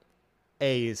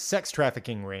a sex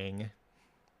trafficking ring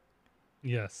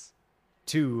Yes.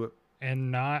 to,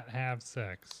 And not have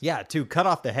sex. to cut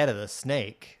off the head of the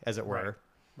snake, as it were.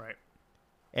 right.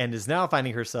 And is now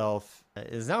finding herself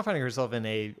in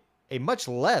a much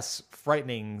less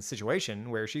frightening situation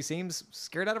where she seems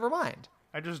scared out of her mind.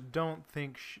 I just don't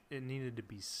think it needed to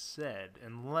be said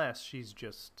unless she's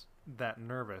just that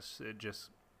nervous. It just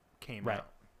came Right.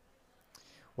 out.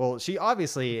 Well, she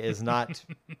obviously is not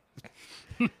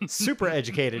super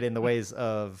educated in the ways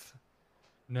of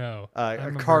No.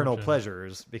 I'm a carnal virgin.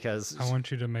 pleasures, because I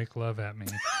want you to make love at me.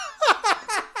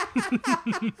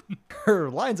 her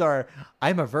lines are,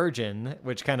 "I'm a virgin,"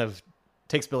 which kind of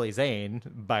takes Billy Zane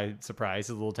by surprise.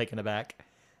 He's a little taken aback.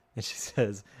 And she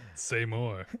says, Say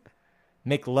more.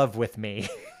 "Make love with me."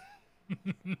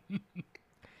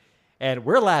 And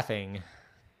we're laughing,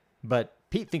 but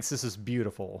Pete thinks this is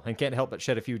beautiful and can't help but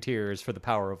shed a few tears for the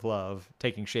power of love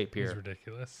taking shape He's here.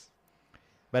 ridiculous.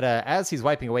 But as he's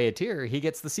wiping away a tear, he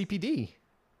gets the CPD.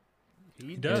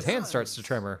 He And does. his hand starts to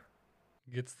tremor.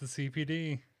 Gets the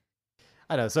CPD.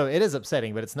 I know, so it is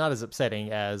upsetting, but it's not as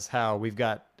upsetting as how we've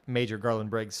got Major Garland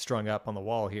Briggs strung up on the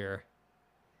wall here.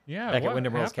 Yeah. Back at what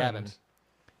Wyndham Earl's happened? cabin.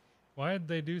 Why did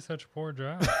they do such a poor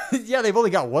job? Yeah, they've only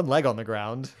got one leg on the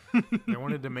ground. They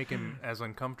wanted to make him as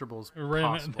uncomfortable as They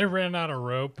possible. ran out of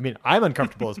rope. I mean, I'm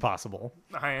uncomfortable as possible.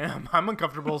 I am. I'm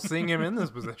uncomfortable seeing him in this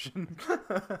position.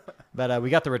 But we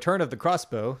got the return of the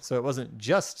crossbow, so it wasn't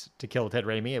just to kill Ted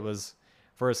Raimi. It was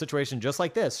for a situation just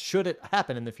like this, should it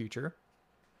happen in the future.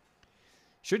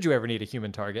 Should you ever need a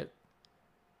human target.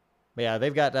 But yeah,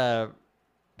 they've got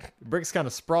Briggs kind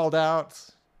of sprawled out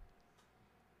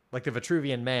like the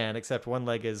Vitruvian Man, except one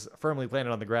leg is firmly planted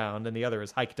on the ground and the other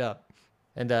is hiked up.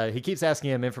 And he keeps asking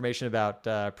him information about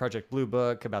Project Blue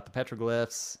Book, about the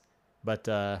petroglyphs. But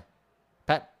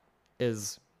Pat,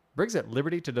 is Briggs at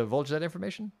liberty to divulge that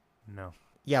information? No.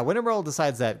 Yeah, Wyndham Earl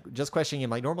decides that just questioning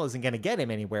him like normal isn't going to get him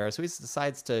anywhere, so he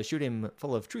decides to shoot him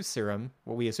full of truth serum,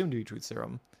 what we assume to be truth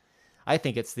serum. I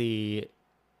think it's the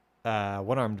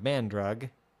one-armed man drug.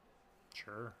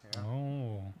 Sure. Yeah.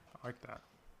 Oh. I like that.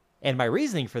 And my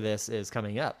reasoning for this is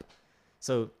coming up.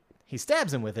 So he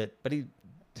stabs him with it, but he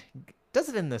does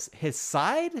it in his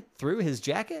side through his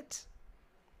jacket.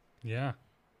 Yeah.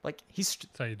 Like That's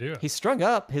how you do it. he's strung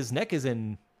up, his neck is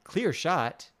in clear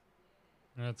shot.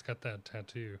 And it's got that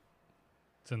tattoo.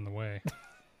 It's in the way.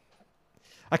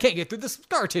 I can't get through the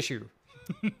scar tissue.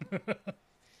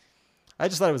 I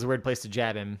just thought it was a weird place to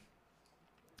jab him.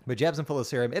 But jabs him full of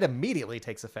serum, it immediately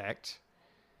takes effect.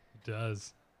 It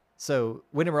does. So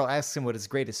Wyndham Earl asks him what his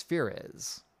greatest fear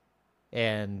is.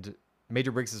 And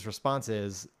Major Briggs' response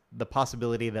is the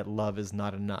possibility that love is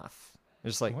not enough.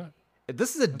 It's just like, What?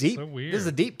 this is a deep so this is a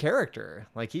weird. deep character.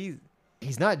 Like he's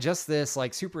not just this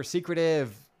like super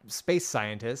secretive space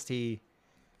scientist. He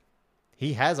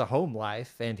has a home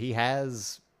life and he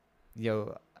has,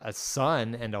 a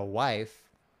son and a wife.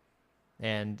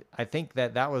 And I think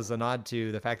that was a nod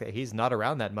to the fact that he's not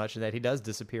around that much and that he does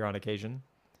disappear on occasion.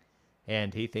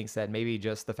 And he thinks that maybe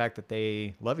just the fact that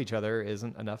they love each other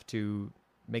isn't enough to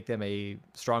make them a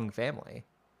strong family.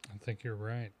 I think you're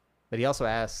right. But he also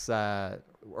asks,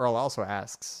 Earl also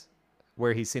asks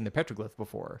where he's seen the petroglyph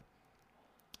before.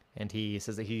 And he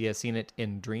says that he has seen it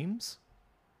in dreams.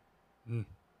 Mm.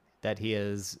 That he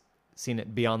has seen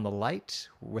it beyond the light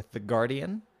with the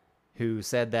Guardian, who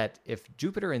said that if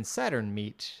Jupiter and Saturn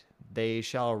meet, they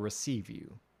shall receive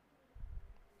you.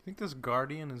 I think this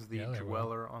Guardian is the Yeah, they will.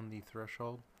 dweller on the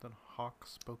threshold that Hawk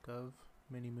spoke of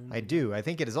many moons I ago. do. I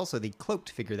think it is also the cloaked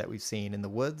figure that we've seen in the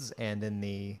woods and in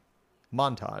the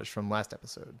montage from last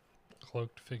episode.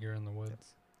 Cloaked figure in the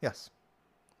woods. Yes.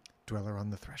 Dweller on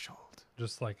the threshold.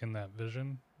 Just like in that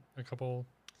vision a couple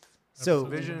So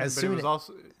episodes Vision, ago. as but soon it was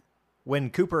also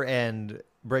when Cooper and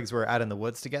Briggs were out in the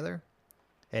woods together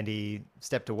and he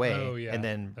stepped away Oh, yeah, and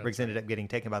then that's Briggs ended up getting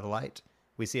taken by the light,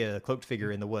 we see a cloaked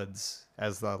figure in the woods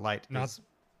as the light Not- is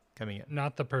coming in.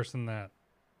 Not the person that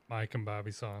Mike and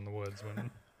Bobby saw in the woods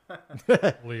when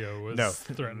Leo was No.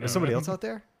 threatening. Is somebody him. else out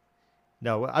there?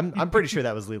 No, I'm pretty sure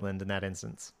that was Leland in that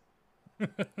instance.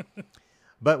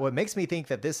 But what makes me think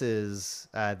that this is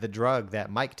the drug that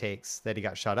Mike takes that he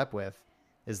got shot up with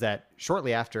is that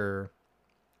shortly after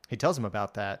he tells him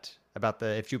about that, about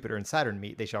the if Jupiter and Saturn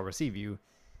meet, they shall receive you,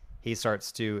 he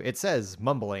starts to, it says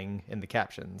mumbling in the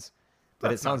captions, but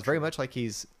it That's not sounds very true.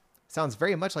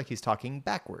 much like he's talking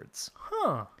backwards.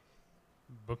 Huh.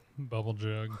 Bubble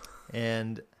jug.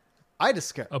 And I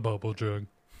discovered A bubble jug.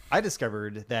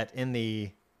 that in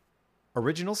the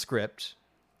original script,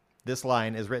 this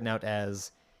line is written out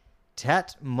as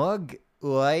Tat mug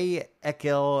oi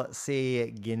ekel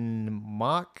se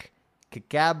ginmak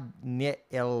kakab ne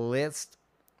elist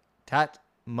tat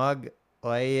mug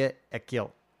oi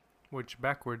ekel. Which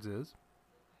backwards is.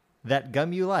 That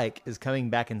gum you like is coming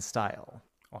back in style.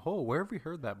 Oh, where have we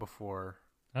heard that before?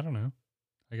 I don't know.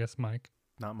 I guess Mike.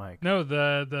 Not Mike. No,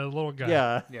 the little guy.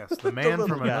 Yeah. Yes, the man little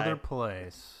from guy. another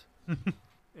place.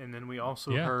 And then we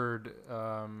also Yeah. heard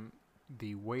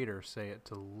the waiter say it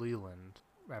to Leland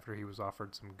after he was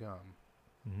offered some gum.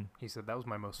 Mhm. He said, that was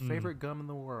my most favorite gum in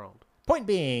the world. Point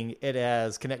being, it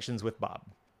has connections with Bob.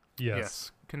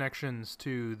 Yes. Connections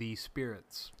to the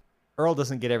spirits. Earl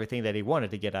doesn't get everything that he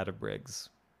wanted to get out of Briggs.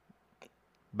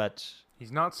 But,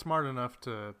 He's not smart enough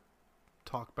to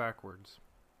talk backwards.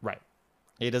 right.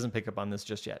 He doesn't pick up on this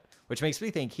just yet. Which makes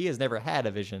me think he has never had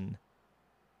a vision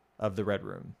of the Red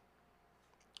Room.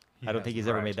 I don't think he's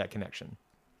ever Right. made that connection.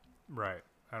 Right.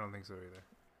 I don't think so either.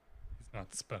 He's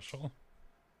not special.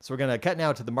 So we're going to cut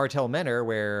now to the Martell Manor,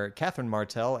 where Catherine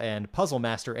Martell and puzzle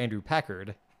master Andrew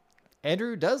Packard.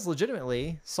 Andrew does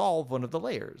legitimately solve one of the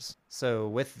layers. So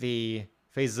with the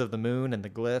phases of the moon and the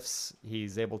glyphs,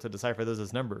 he's able to decipher those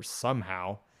as numbers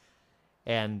somehow.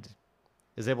 And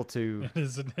is able to...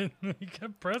 He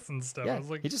kept pressing stuff. I Yeah, was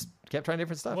like, he just kept trying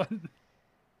different stuff. what?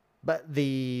 But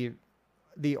the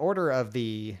order of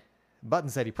the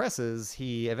buttons that he presses,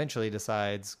 he eventually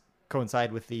decides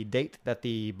coincide with the date that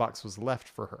the box was left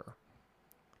for her.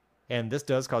 And this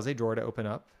does cause a drawer to open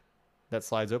up that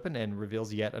slides open and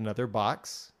reveals yet another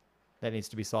box that needs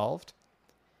to be solved.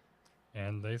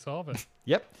 And they solve it.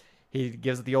 Yep. He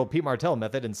gives it the old Pete Martell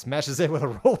method and smashes it with a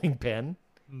rolling pin.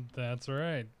 That's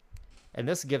right. And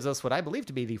this gives us what I believe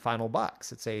to be the final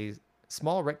box. It's a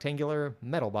small rectangular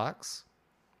metal box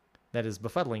that is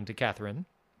befuddling to Catherine.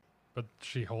 But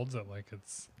she holds it like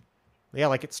it's, Yeah,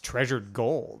 like it's treasured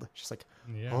gold. She's like,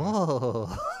 yeah.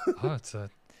 oh, Oh, it's a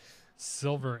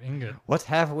silver ingot. what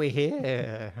have we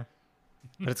here?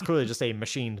 But it's clearly just a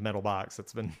machined metal box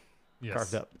that's been Yes.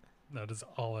 carved up. That is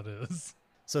all it is.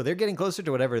 So they're getting closer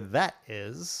to whatever that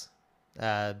is.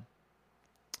 Then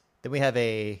we have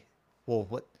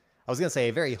what I was going to say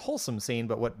a very wholesome scene,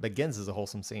 but what begins as a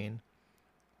wholesome scene.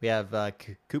 We have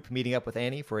Coop meeting up with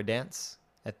Annie for a dance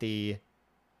at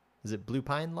is it Blue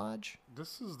Pine Lodge?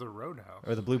 This is the Roadhouse.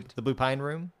 Or the Blue Pine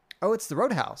Room? Oh, it's the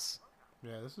Roadhouse.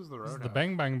 Yeah, this is the This Roadhouse. is the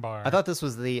Bang Bang Bar. I thought this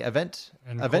was the event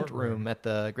And room courtroom. at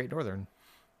the Great Northern.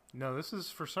 No, this is,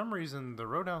 for some reason, the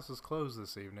Roadhouse is closed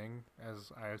this evening,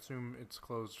 as I assume it's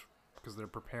closed because they're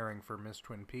preparing for Miss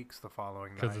Twin Peaks the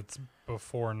following night. because it's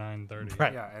before 9:30.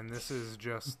 Right. Yeah, and this is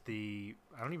just I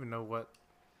don't even know what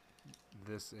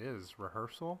this is.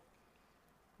 Rehearsal?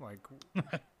 Like,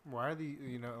 why are like,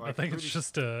 I think it's pretty-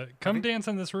 just come think- dance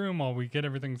in this room while we get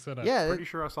everything set up. Yeah, Pretty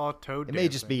sure I saw Toad it may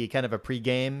just dancing. be kind of a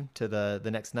pre-game to the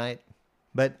next night.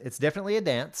 But it's definitely a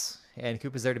dance, and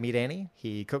Coop is there to meet Annie.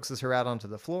 He coaxes her out onto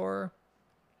the floor,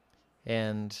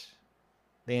 and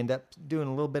they end up doing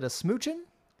a little bit of smooching.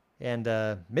 And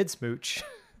mid-smooch,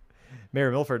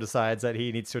 Mayor Milford decides that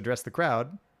he needs to address the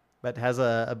crowd, but has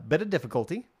a bit of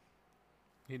difficulty.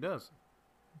 He does.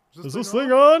 Is this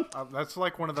thing on? That's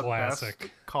like one of the Classic.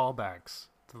 best callbacks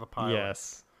to the pilot.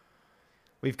 Yes.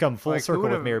 We've come full Like, who circle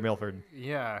with would've- Mayor Milford.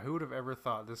 Yeah, who would have ever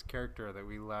thought this character that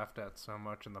we laughed at so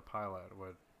much in the pilot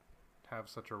would have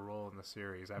such a role in the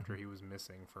series after he was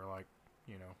missing for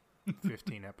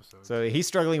 15 episodes. So he's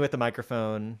struggling with the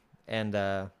microphone, and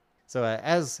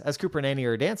as Cooper and Annie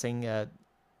are dancing,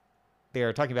 they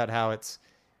are talking about how it's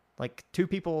like two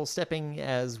people stepping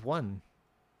as one.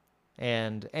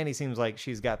 And Annie seems like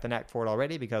she's got the knack for it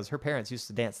already because her parents used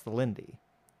to dance the Lindy,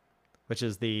 which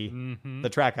is the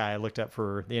track I looked up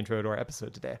for the intro to our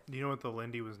episode today. Do you know what the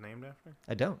Lindy was named after?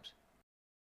 I don't.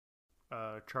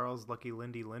 Charles Lucky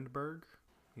Lindy Lindbergh.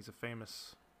 He's a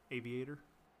famous aviator.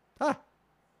 Ah.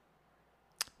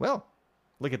 Well,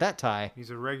 look at that tie. He's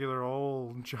a regular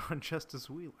old John Justice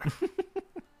Wheeler.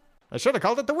 I should have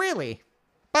called it the Wheelie.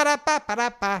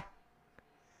 Ba-da-ba-ba-da-ba.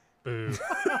 Boo.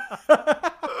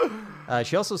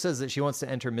 She also says that she wants to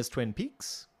enter Miss Twin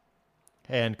Peaks.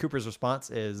 And Cooper's response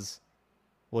is,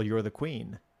 well, you're the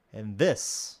queen. And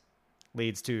this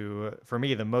leads to, for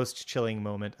me, the most chilling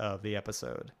moment of the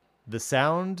episode. The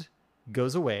sound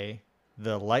goes away.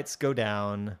 The lights go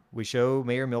down. We show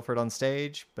Mayor Milford on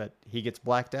stage, but he gets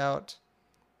blacked out.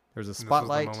 There's a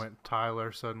spotlight. This was the moment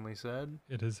Tyler suddenly said,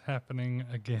 It is happening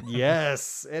again.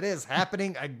 Yes, it is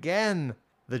happening again.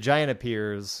 The giant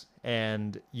appears,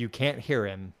 and you can't hear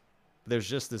him. There's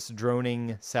just this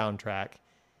droning soundtrack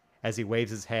as he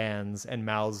waves his hands and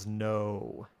mouths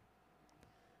no.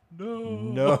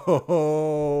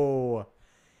 No.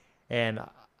 And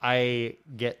I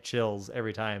get chills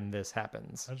every time this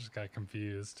happens. I just got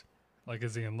confused. Like,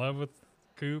 is he in love with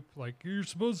Coop? Like, you're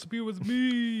supposed to be with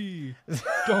me.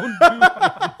 Don't do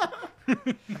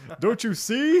it. Don't you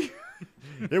see?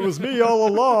 It was me all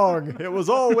along. It was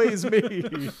always me.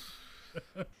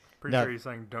 Pretty No. sure he's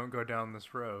saying, don't go down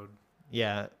this road.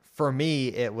 Yeah, for me,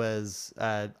 it was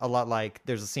a lot like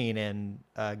there's a scene in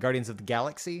Guardians of the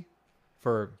Galaxy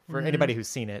for anybody who's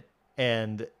seen it.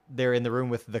 And they're in the room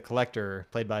with the Collector,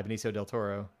 played by Benicio del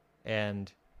Toro.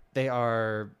 And they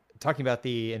are talking about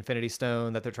the Infinity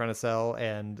Stone that they're trying to sell.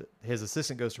 And his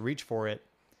assistant goes to reach for it.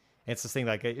 And it's this thing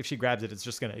like if she grabs it, it's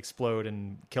just going to explode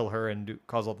and kill her and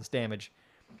cause all this damage.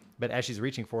 But as she's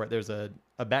reaching for it, there's a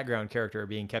background character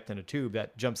being kept in a tube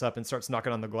that jumps up and starts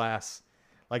knocking on the glass.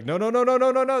 Like, no,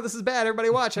 this is bad. Everybody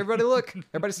watch. Everybody look.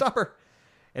 Everybody stop her.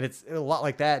 And it's a lot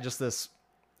like that. Just this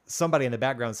somebody in the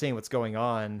background seeing what's going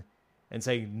on and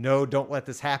saying, no, don't let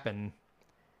this happen.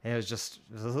 And it was just,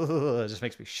 it just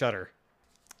makes me shudder.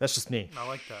 That's just me. I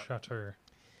like that. Shut her.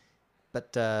 But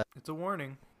It's a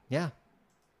warning. yeah,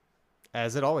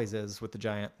 as it always is with the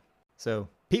giant. So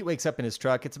Pete wakes up in his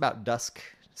truck. It's about dusk.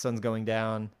 Sun's going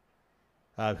down.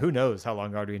 Who knows how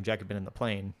long Audrey and Jack have been in the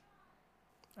plane.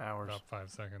 Hours. About 5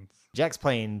 seconds. Jack's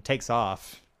plane takes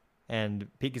off, and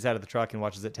Pete gets out of the truck and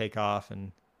watches it take off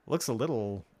and looks a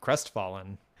little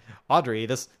crestfallen. Audrey,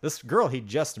 this girl he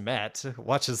just met,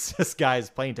 watches this guy's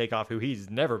plane take off who he's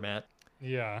never met,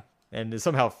 Yeah. and is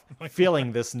somehow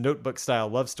feeling this notebook-style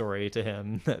love story to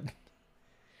him. That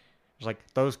it's like,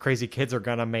 those crazy kids are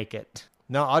gonna make it.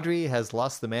 Now Audrey has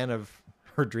lost the man of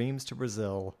her dreams to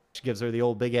Brazil. She gives her the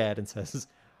old Big Ed and says,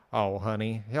 oh,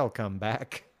 honey, he'll come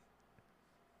back.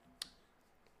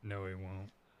 No, he won't.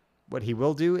 What he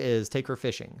will do is take her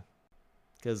fishing.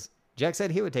 Because Jack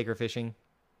said he would take her fishing,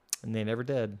 and they never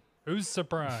did. Who's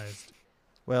surprised?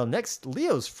 Well, next,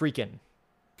 Leo's freaking.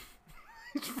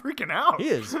 He's freaking out. He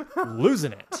is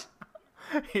losing it.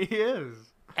 He is.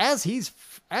 As he's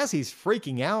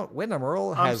freaking out, Wyndham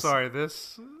Earl I'm has... sorry.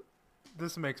 This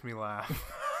makes me laugh.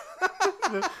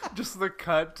 Just the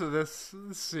cut to this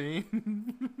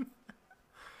scene.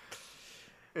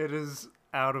 It is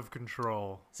out of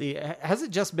control. See, has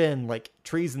it just been like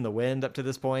trees in the wind up to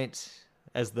this point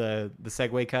as the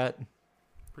segue cut?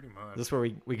 Pretty much. This is where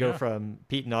we go Yeah. from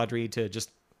Pete and Audrey to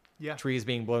just Yeah. trees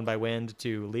being blown by wind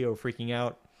to Leo freaking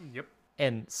out. Yep.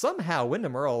 And somehow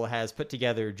Wyndham Earl has put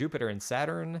together Jupiter and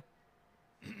Saturn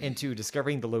into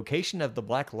discovering the location of the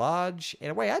Black Lodge in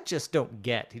a way I just don't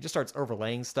get. He just starts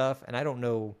overlaying stuff, and I don't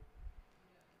know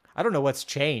what's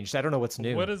changed. I don't know what's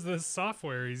new. What is this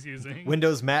software he's using?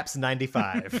 Windows Maps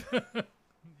 95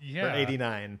 yeah. or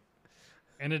 89.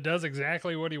 And it does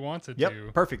exactly what he wants it Yep,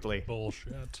 to. perfectly.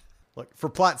 Bullshit. Look, for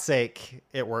plot's sake,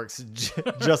 it works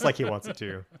just like he wants it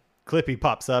to. Clippy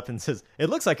pops up and says, "It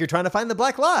looks like you're trying to find the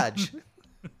Black Lodge."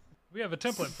 We have a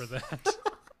template for that.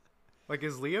 Like,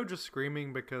 is Leo just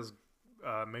screaming because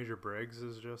Major Briggs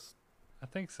is just I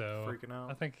think so. Freaking out?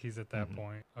 I think he's at that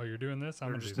point. Oh, you're doing this? I'm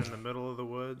they're going to just do in that. the middle of the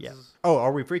woods? Yeah. Oh,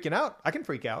 are we freaking out? I can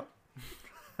freak out.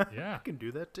 Yeah. I can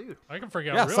do that too. I can freak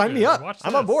out Yeah, real sign me good. up. Watch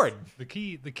I'm on this. board. The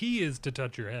key is to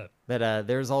touch your head. But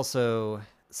there's also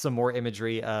some more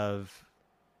imagery of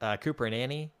Cooper and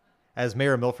Annie as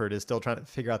Mayor Milford is still trying to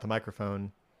figure out the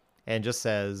microphone and just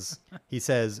says, he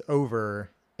says over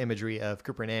imagery of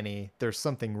Cooper and Annie, there's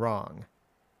something wrong.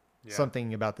 Yeah.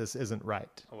 Something about this isn't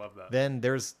right. I love that. Then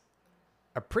there's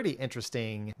a pretty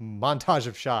interesting montage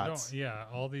of shots. Yeah,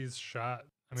 all these shots.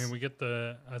 I mean, we get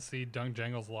I see Dunk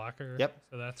Jangle's locker. Yep.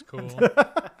 So that's cool.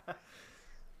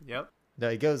 Yep. No,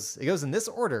 it goes in this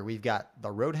order. We've got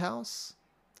the Roadhouse,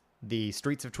 the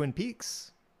Streets of Twin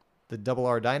Peaks, the Double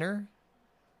R Diner,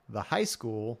 the high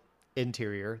school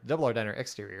interior, Double R Diner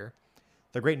exterior,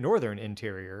 the Great Northern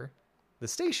interior, the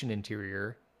station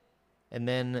interior, and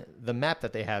then the map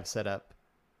that they have set up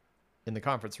in the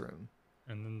conference room.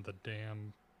 And then the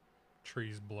damn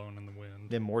trees blown in the wind.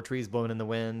 Then more trees blowing in the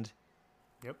wind.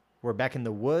 Yep. We're back in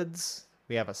the woods.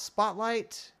 We have a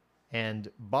spotlight, and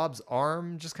Bob's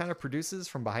arm just kind of produces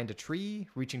from behind a tree,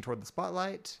 reaching toward the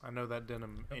spotlight. I know that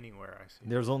denim anywhere I see.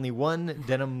 There's only one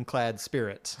denim-clad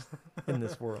spirit in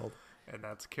this world. And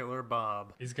that's Killer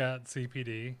Bob. He's got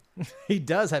CPD. He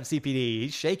does have CPD.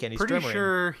 He's shaking. He's Pretty trembling.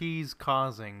 sure he's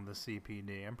causing the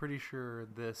CPD. I'm pretty sure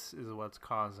this is what's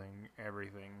causing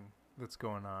everything that's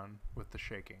going on with the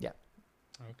shaking. Yeah.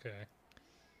 Okay.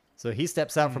 So he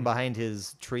steps out from behind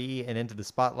his tree and into the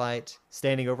spotlight,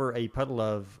 standing over a puddle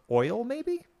of oil,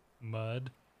 maybe? Mud.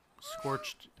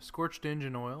 Scorched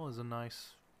engine oil is a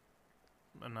nice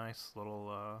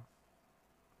little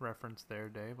reference there,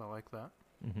 Dave. I like that.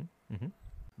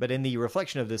 But in the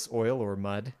reflection of this oil or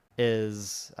mud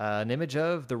is an image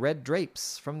of the red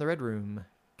drapes from the Red Room,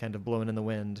 kind of blowing in the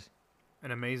wind.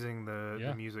 And amazing the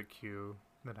Yeah. music cue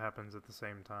that happens at the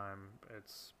same time.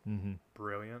 It's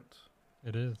brilliant.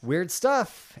 It is. Weird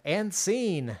stuff and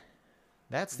scene.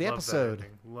 That's the Love episode. That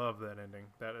ending. Love that ending.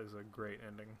 That is a great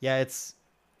ending. Yeah, it's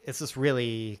this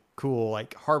really cool,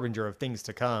 like, harbinger of things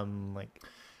to come. Like,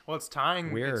 Well, it's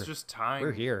tying. It's just tying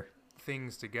we're here.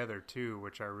 things together too,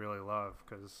 which I really love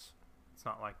because it's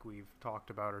not like we've talked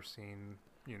about or seen,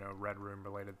 Red Room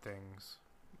related things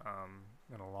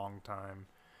in a long time.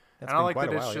 That's And I been like quite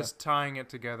that a it's while, yeah. just tying it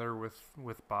together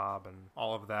with Bob and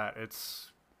all of that. It's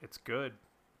good.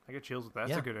 I get chills with that.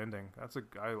 That's Yeah. a good ending.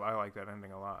 I like that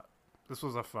ending a lot. This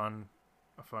was a fun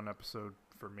episode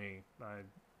for me.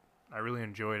 I really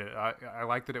enjoyed it. I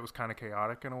like that it was kind of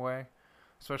chaotic in a way,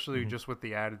 especially just with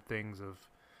the added things of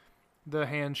the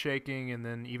handshaking, and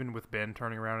then even with Ben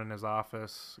turning around in his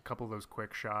office, a couple of those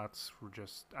quick shots were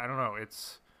just, I don't know,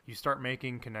 you start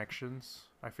making connections.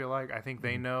 I feel like I think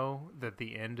they know that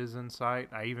the end is in sight.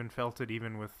 I even felt it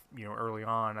even with, early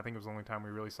on. I think it was the only time we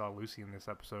really saw Lucy in this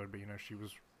episode, but she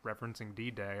was referencing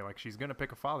D-Day, like she's going to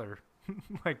pick a father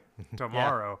like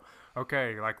tomorrow.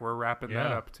 Okay, like we're wrapping that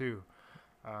Yeah. up too.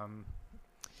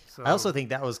 So I also think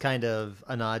that was kind of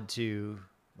a nod to,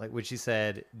 like, when she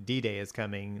said D-Day is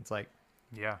coming. It's like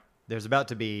yeah, there's about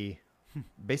to be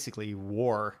basically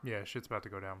war. yeah, shit's about to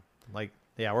go down. Like,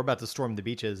 yeah, we're about to storm the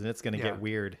beaches, and it's going to Yeah. get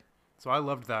weird. So I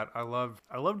loved that. I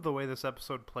loved the way this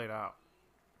episode played out.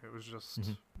 It was just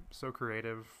so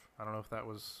creative. I don't know if that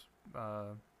was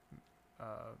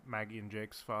Maggie and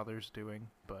Jake's father's doing,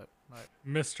 but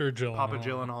Mr. Gyllenhaal. Papa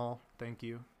Gyllenhaal, thank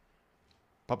you.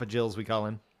 Papa Jills, we call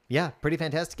him. Yeah, pretty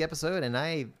fantastic episode, and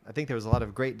I think there was a lot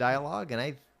of great dialogue, and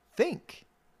I think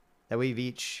that we've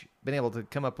each been able to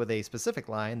come up with a specific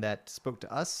line that spoke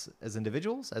to us as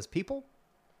individuals, as people,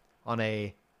 on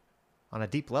a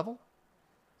deep level.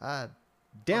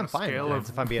 Damn On a fine scale lines,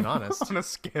 of- if I'm being honest. On a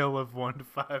scale of 1 to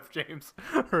 5, James,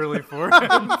 early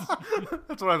foreheads.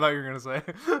 That's what I thought you were gonna say.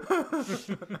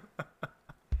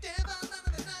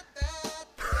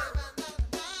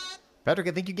 Patrick,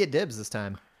 I think you get dibs this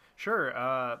time. Sure.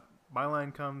 My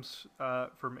line comes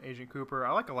from Agent Cooper.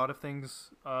 I like a lot of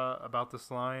things about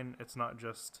this line. It's not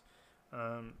just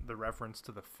the reference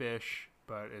to the fish,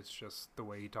 but it's just the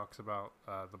way he talks about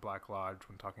the Black Lodge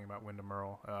when talking about Wyndham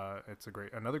Earl. It's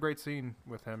another great scene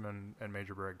with him and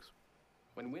Major Briggs.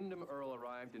 When Wyndham Earl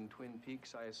arrived in Twin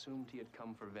Peaks, I assumed he had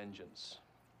come for vengeance.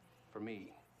 For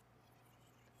me.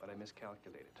 But I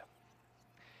miscalculated.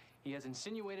 He has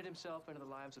insinuated himself into the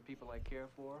lives of people I care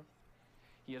for.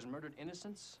 He has murdered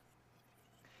innocents.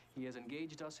 He has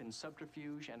engaged us in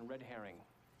subterfuge and red herring.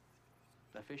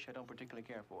 The fish I don't particularly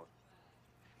care for.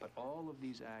 But all of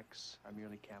these acts are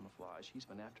merely camouflage. He's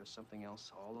been after something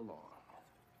else all along.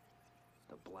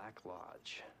 The Black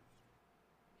Lodge.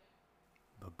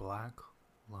 The Black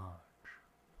Lodge.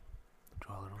 The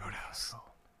Dweller on the Threshold.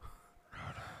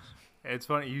 It's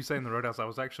funny you saying the Roadhouse. I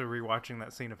was actually rewatching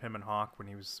that scene of him and Hawk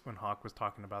when Hawk was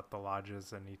talking about the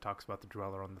lodges, and he talks about the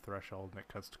Dweller on the Threshold, and it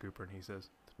cuts to Cooper, and he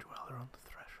says, "The Dweller on the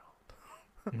Threshold."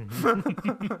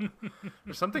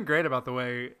 There's something great about the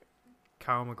way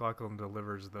Kyle MacLachlan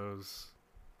delivers those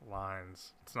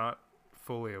lines. It's not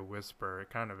fully a whisper. It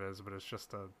kind of is, but it's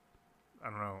just I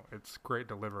don't know. It's great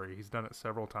delivery. He's done it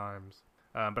several times.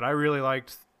 But I really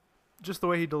liked just the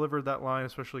way he delivered that line,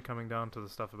 especially coming down to the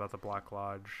stuff about the Black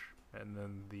Lodge, and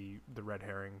then the red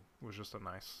herring was just a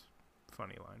nice,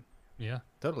 funny line. Yeah,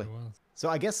 Totally. it was. So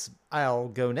I guess I'll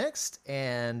go next,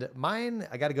 and mine,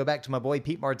 I got to go back to my boy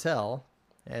Pete Martell,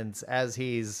 and as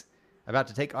he's about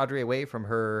to take Audrey away from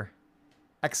her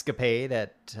escapade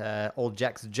at old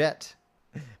Jack's jet,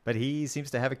 but he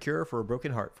seems to have a cure for a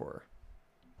broken heart for her.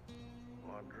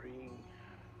 Audrey,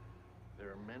 there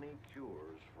are many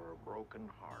cures for a broken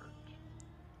heart,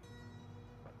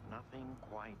 but nothing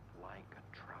quite like a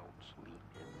trout's leap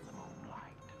in the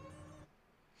moonlight.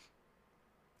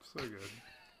 So good.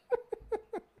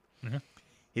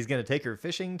 He's going to take her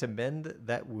fishing to mend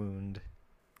that wound.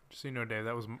 Just so you know, Dave,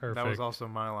 that was Perfect. also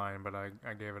my line, but I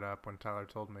gave it up when Tyler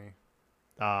told me it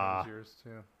Ah, was yours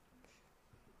too.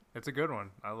 It's a good one.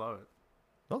 I love it.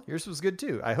 well, yours was good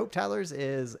too. I hope Tyler's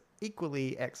is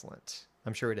equally excellent.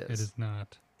 I'm sure it is. It is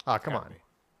not. Ah, come Gotta on. be.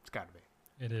 It's got to be.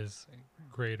 It is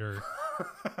greater.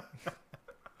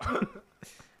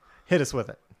 Hit us with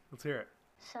it. Let's hear it.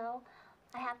 So,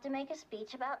 I have to make a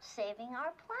speech about saving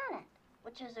our planet,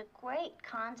 which is a great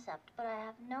concept, but I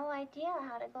have no idea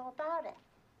how to go about it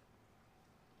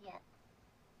yet.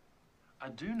 I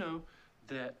do know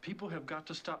that people have got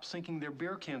to stop sinking their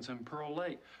beer cans in Pearl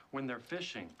Lake when they're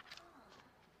fishing.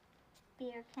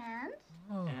 Beer cans?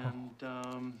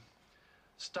 And,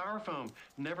 styrofoam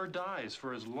never dies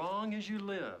for as long as you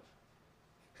live.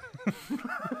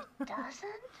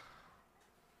 Doesn't?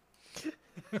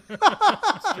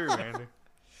 It's true, Andy.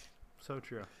 So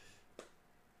true.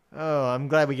 Oh, I'm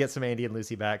glad we get some Andy and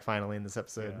Lucy back finally in this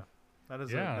episode. Yeah.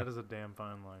 That is a damn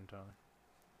fine line, Tyler.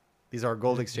 These are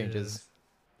gold It exchanges. is.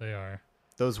 They are.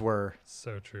 Those were.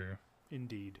 So true.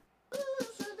 Indeed.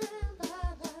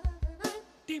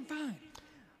 Damn fine.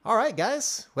 All right,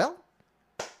 guys. Well,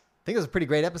 I think it was a pretty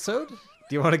great episode. Do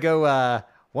you want to go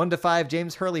 1 to 5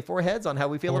 James Hurley foreheads on how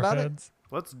we feel about it? Foreheads.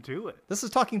 Let's do it. This is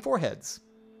Talking Foreheads.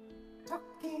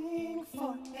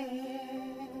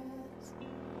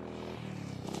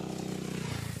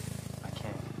 I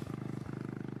can't.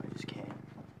 I just can't.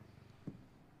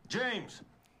 James!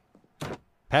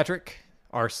 Patrick,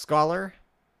 our scholar,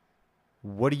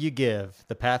 what do you give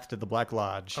The Path to the Black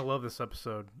Lodge? I love this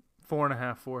episode.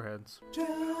 4.5 foreheads.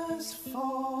 Just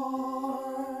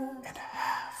 4.5.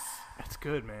 That's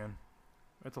good, man.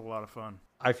 That's a lot of fun.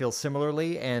 I feel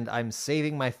similarly, and I'm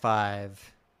saving my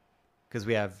 5 because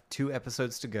we have 2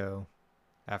 episodes to go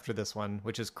after this one,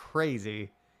 which is crazy.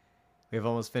 We have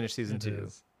almost finished season It 2.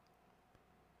 is.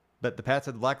 But The Path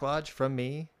to the Black Lodge from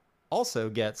me also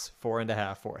gets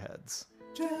 4.5 foreheads.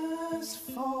 Just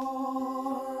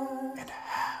 4.5.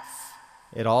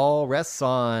 It all rests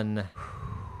on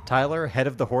Tyler, head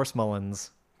of the Horse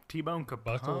Mullins. T-Bone Capone.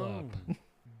 Buckle up.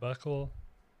 Buckle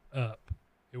up.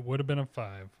 It would have been a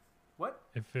 5 What?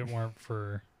 if it weren't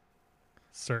for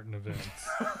certain events.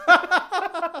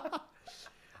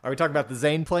 Are we talking about the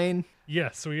Zane plane?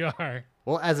 Yes, we are.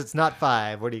 Well, as it's not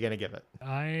 5, what are you going to give it?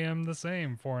 I am the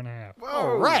same. 4.5.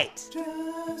 All right.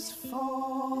 Just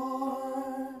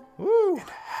 4.5. Woo.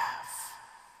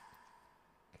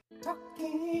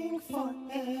 Talking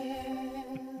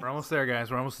forehead. We're almost there,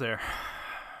 guys. We're almost there.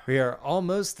 We are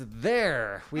almost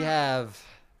there. We have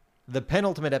the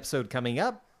penultimate episode coming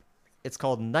up. It's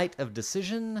called Night of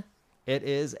Decision. It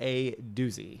is a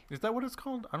doozy. Is that what it's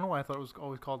called? I don't know why I thought it was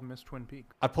always called Miss Twin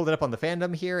Peaks. I pulled it up on the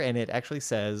fandom here, and it actually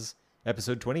says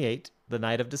episode 28, The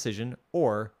Night of Decision,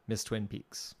 or Miss Twin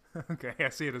Peaks. Okay, I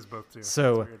see it as both too.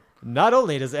 So That's weird. not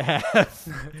only does it have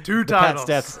Two the Pat's titles.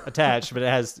 Deaths attached, but it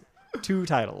has 2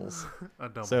 titles. A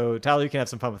double. So Tyler, you can have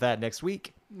some fun with that next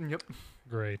week. Yep.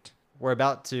 Great. We're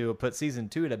about to put season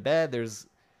 2 to bed. There's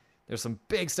some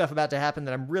big stuff about to happen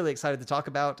that I'm really excited to talk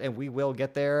about, and we will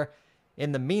get there.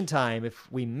 In the meantime,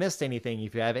 if we missed anything,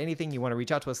 if you have anything you want to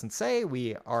reach out to us and say,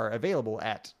 we are available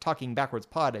at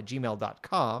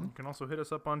talkingbackwardspod@gmail.com. You can also hit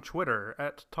us up on Twitter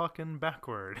at Talkin'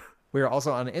 Backward. We are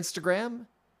also on Instagram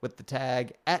with the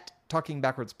tag at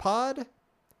talkingbackwardspod.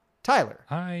 Tyler,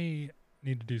 I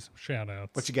need to do some shout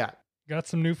outs. what you got? Got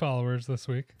some new followers this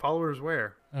week. Followers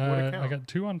where? What account? I got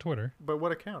 2 on Twitter. But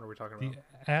what account are we talking The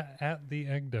about? at the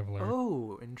Egg Deviler.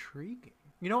 Oh, intriguing.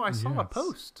 You know, I saw a Yes.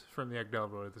 post from the Egg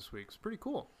Deviler this week. It's pretty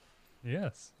cool.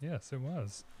 Yes, it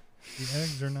was. The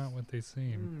eggs are not what they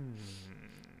seem.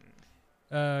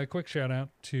 Quick shout out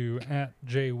to at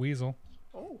Jay Weasel.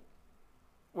 Oh.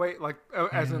 Wait, like,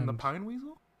 as in the And- Pine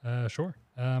Weasel? Sure.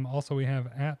 Also, we have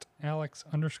at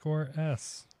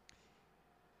Alex_S.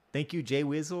 Thank you, Jay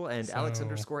Weasel and So-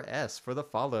 Alex_S for the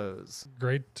follows.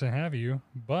 Great to have you.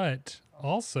 But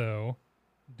also,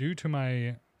 due to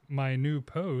my new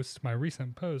post, my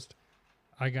recent post,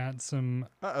 I got some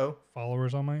Uh-oh.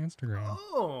 followers on my Instagram.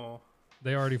 Oh.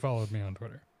 They already followed me on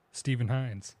Twitter. Stephen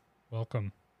Hines,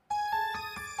 welcome.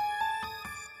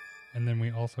 And then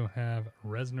we also have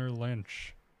Resner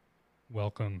Lynch,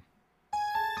 welcome.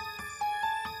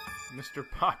 Mr.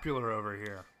 Popular over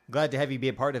here. Glad to have you be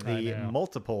a part of I the know.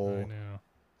 multiple I know.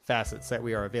 facets that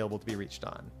we are available to be reached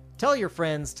on. Tell your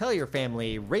friends, tell your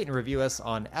family, rate and review us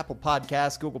on Apple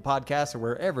Podcasts, Google Podcasts, or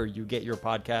wherever you get your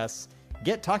podcasts.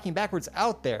 Get Talking Backwards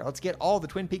out there. Let's get all the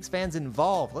Twin Peaks fans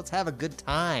involved. Let's have a good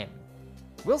time.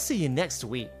 We'll see you next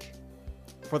week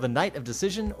for the Night of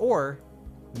Decision or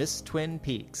Miss Twin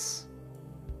Peaks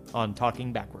on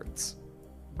Talking Backwards.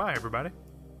 Bye, everybody.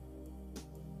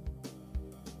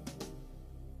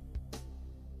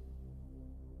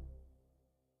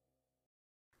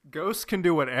 Ghosts can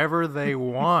do whatever they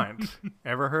want.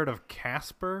 Ever heard of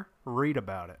Casper? Read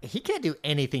about it. He can't do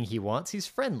anything he wants. He's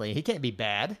friendly. He can't be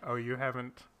bad. Oh, you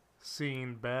haven't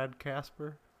seen Bad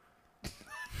Casper?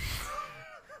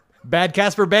 Bad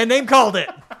Casper band name called it.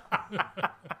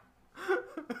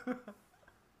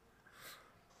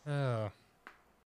 Oh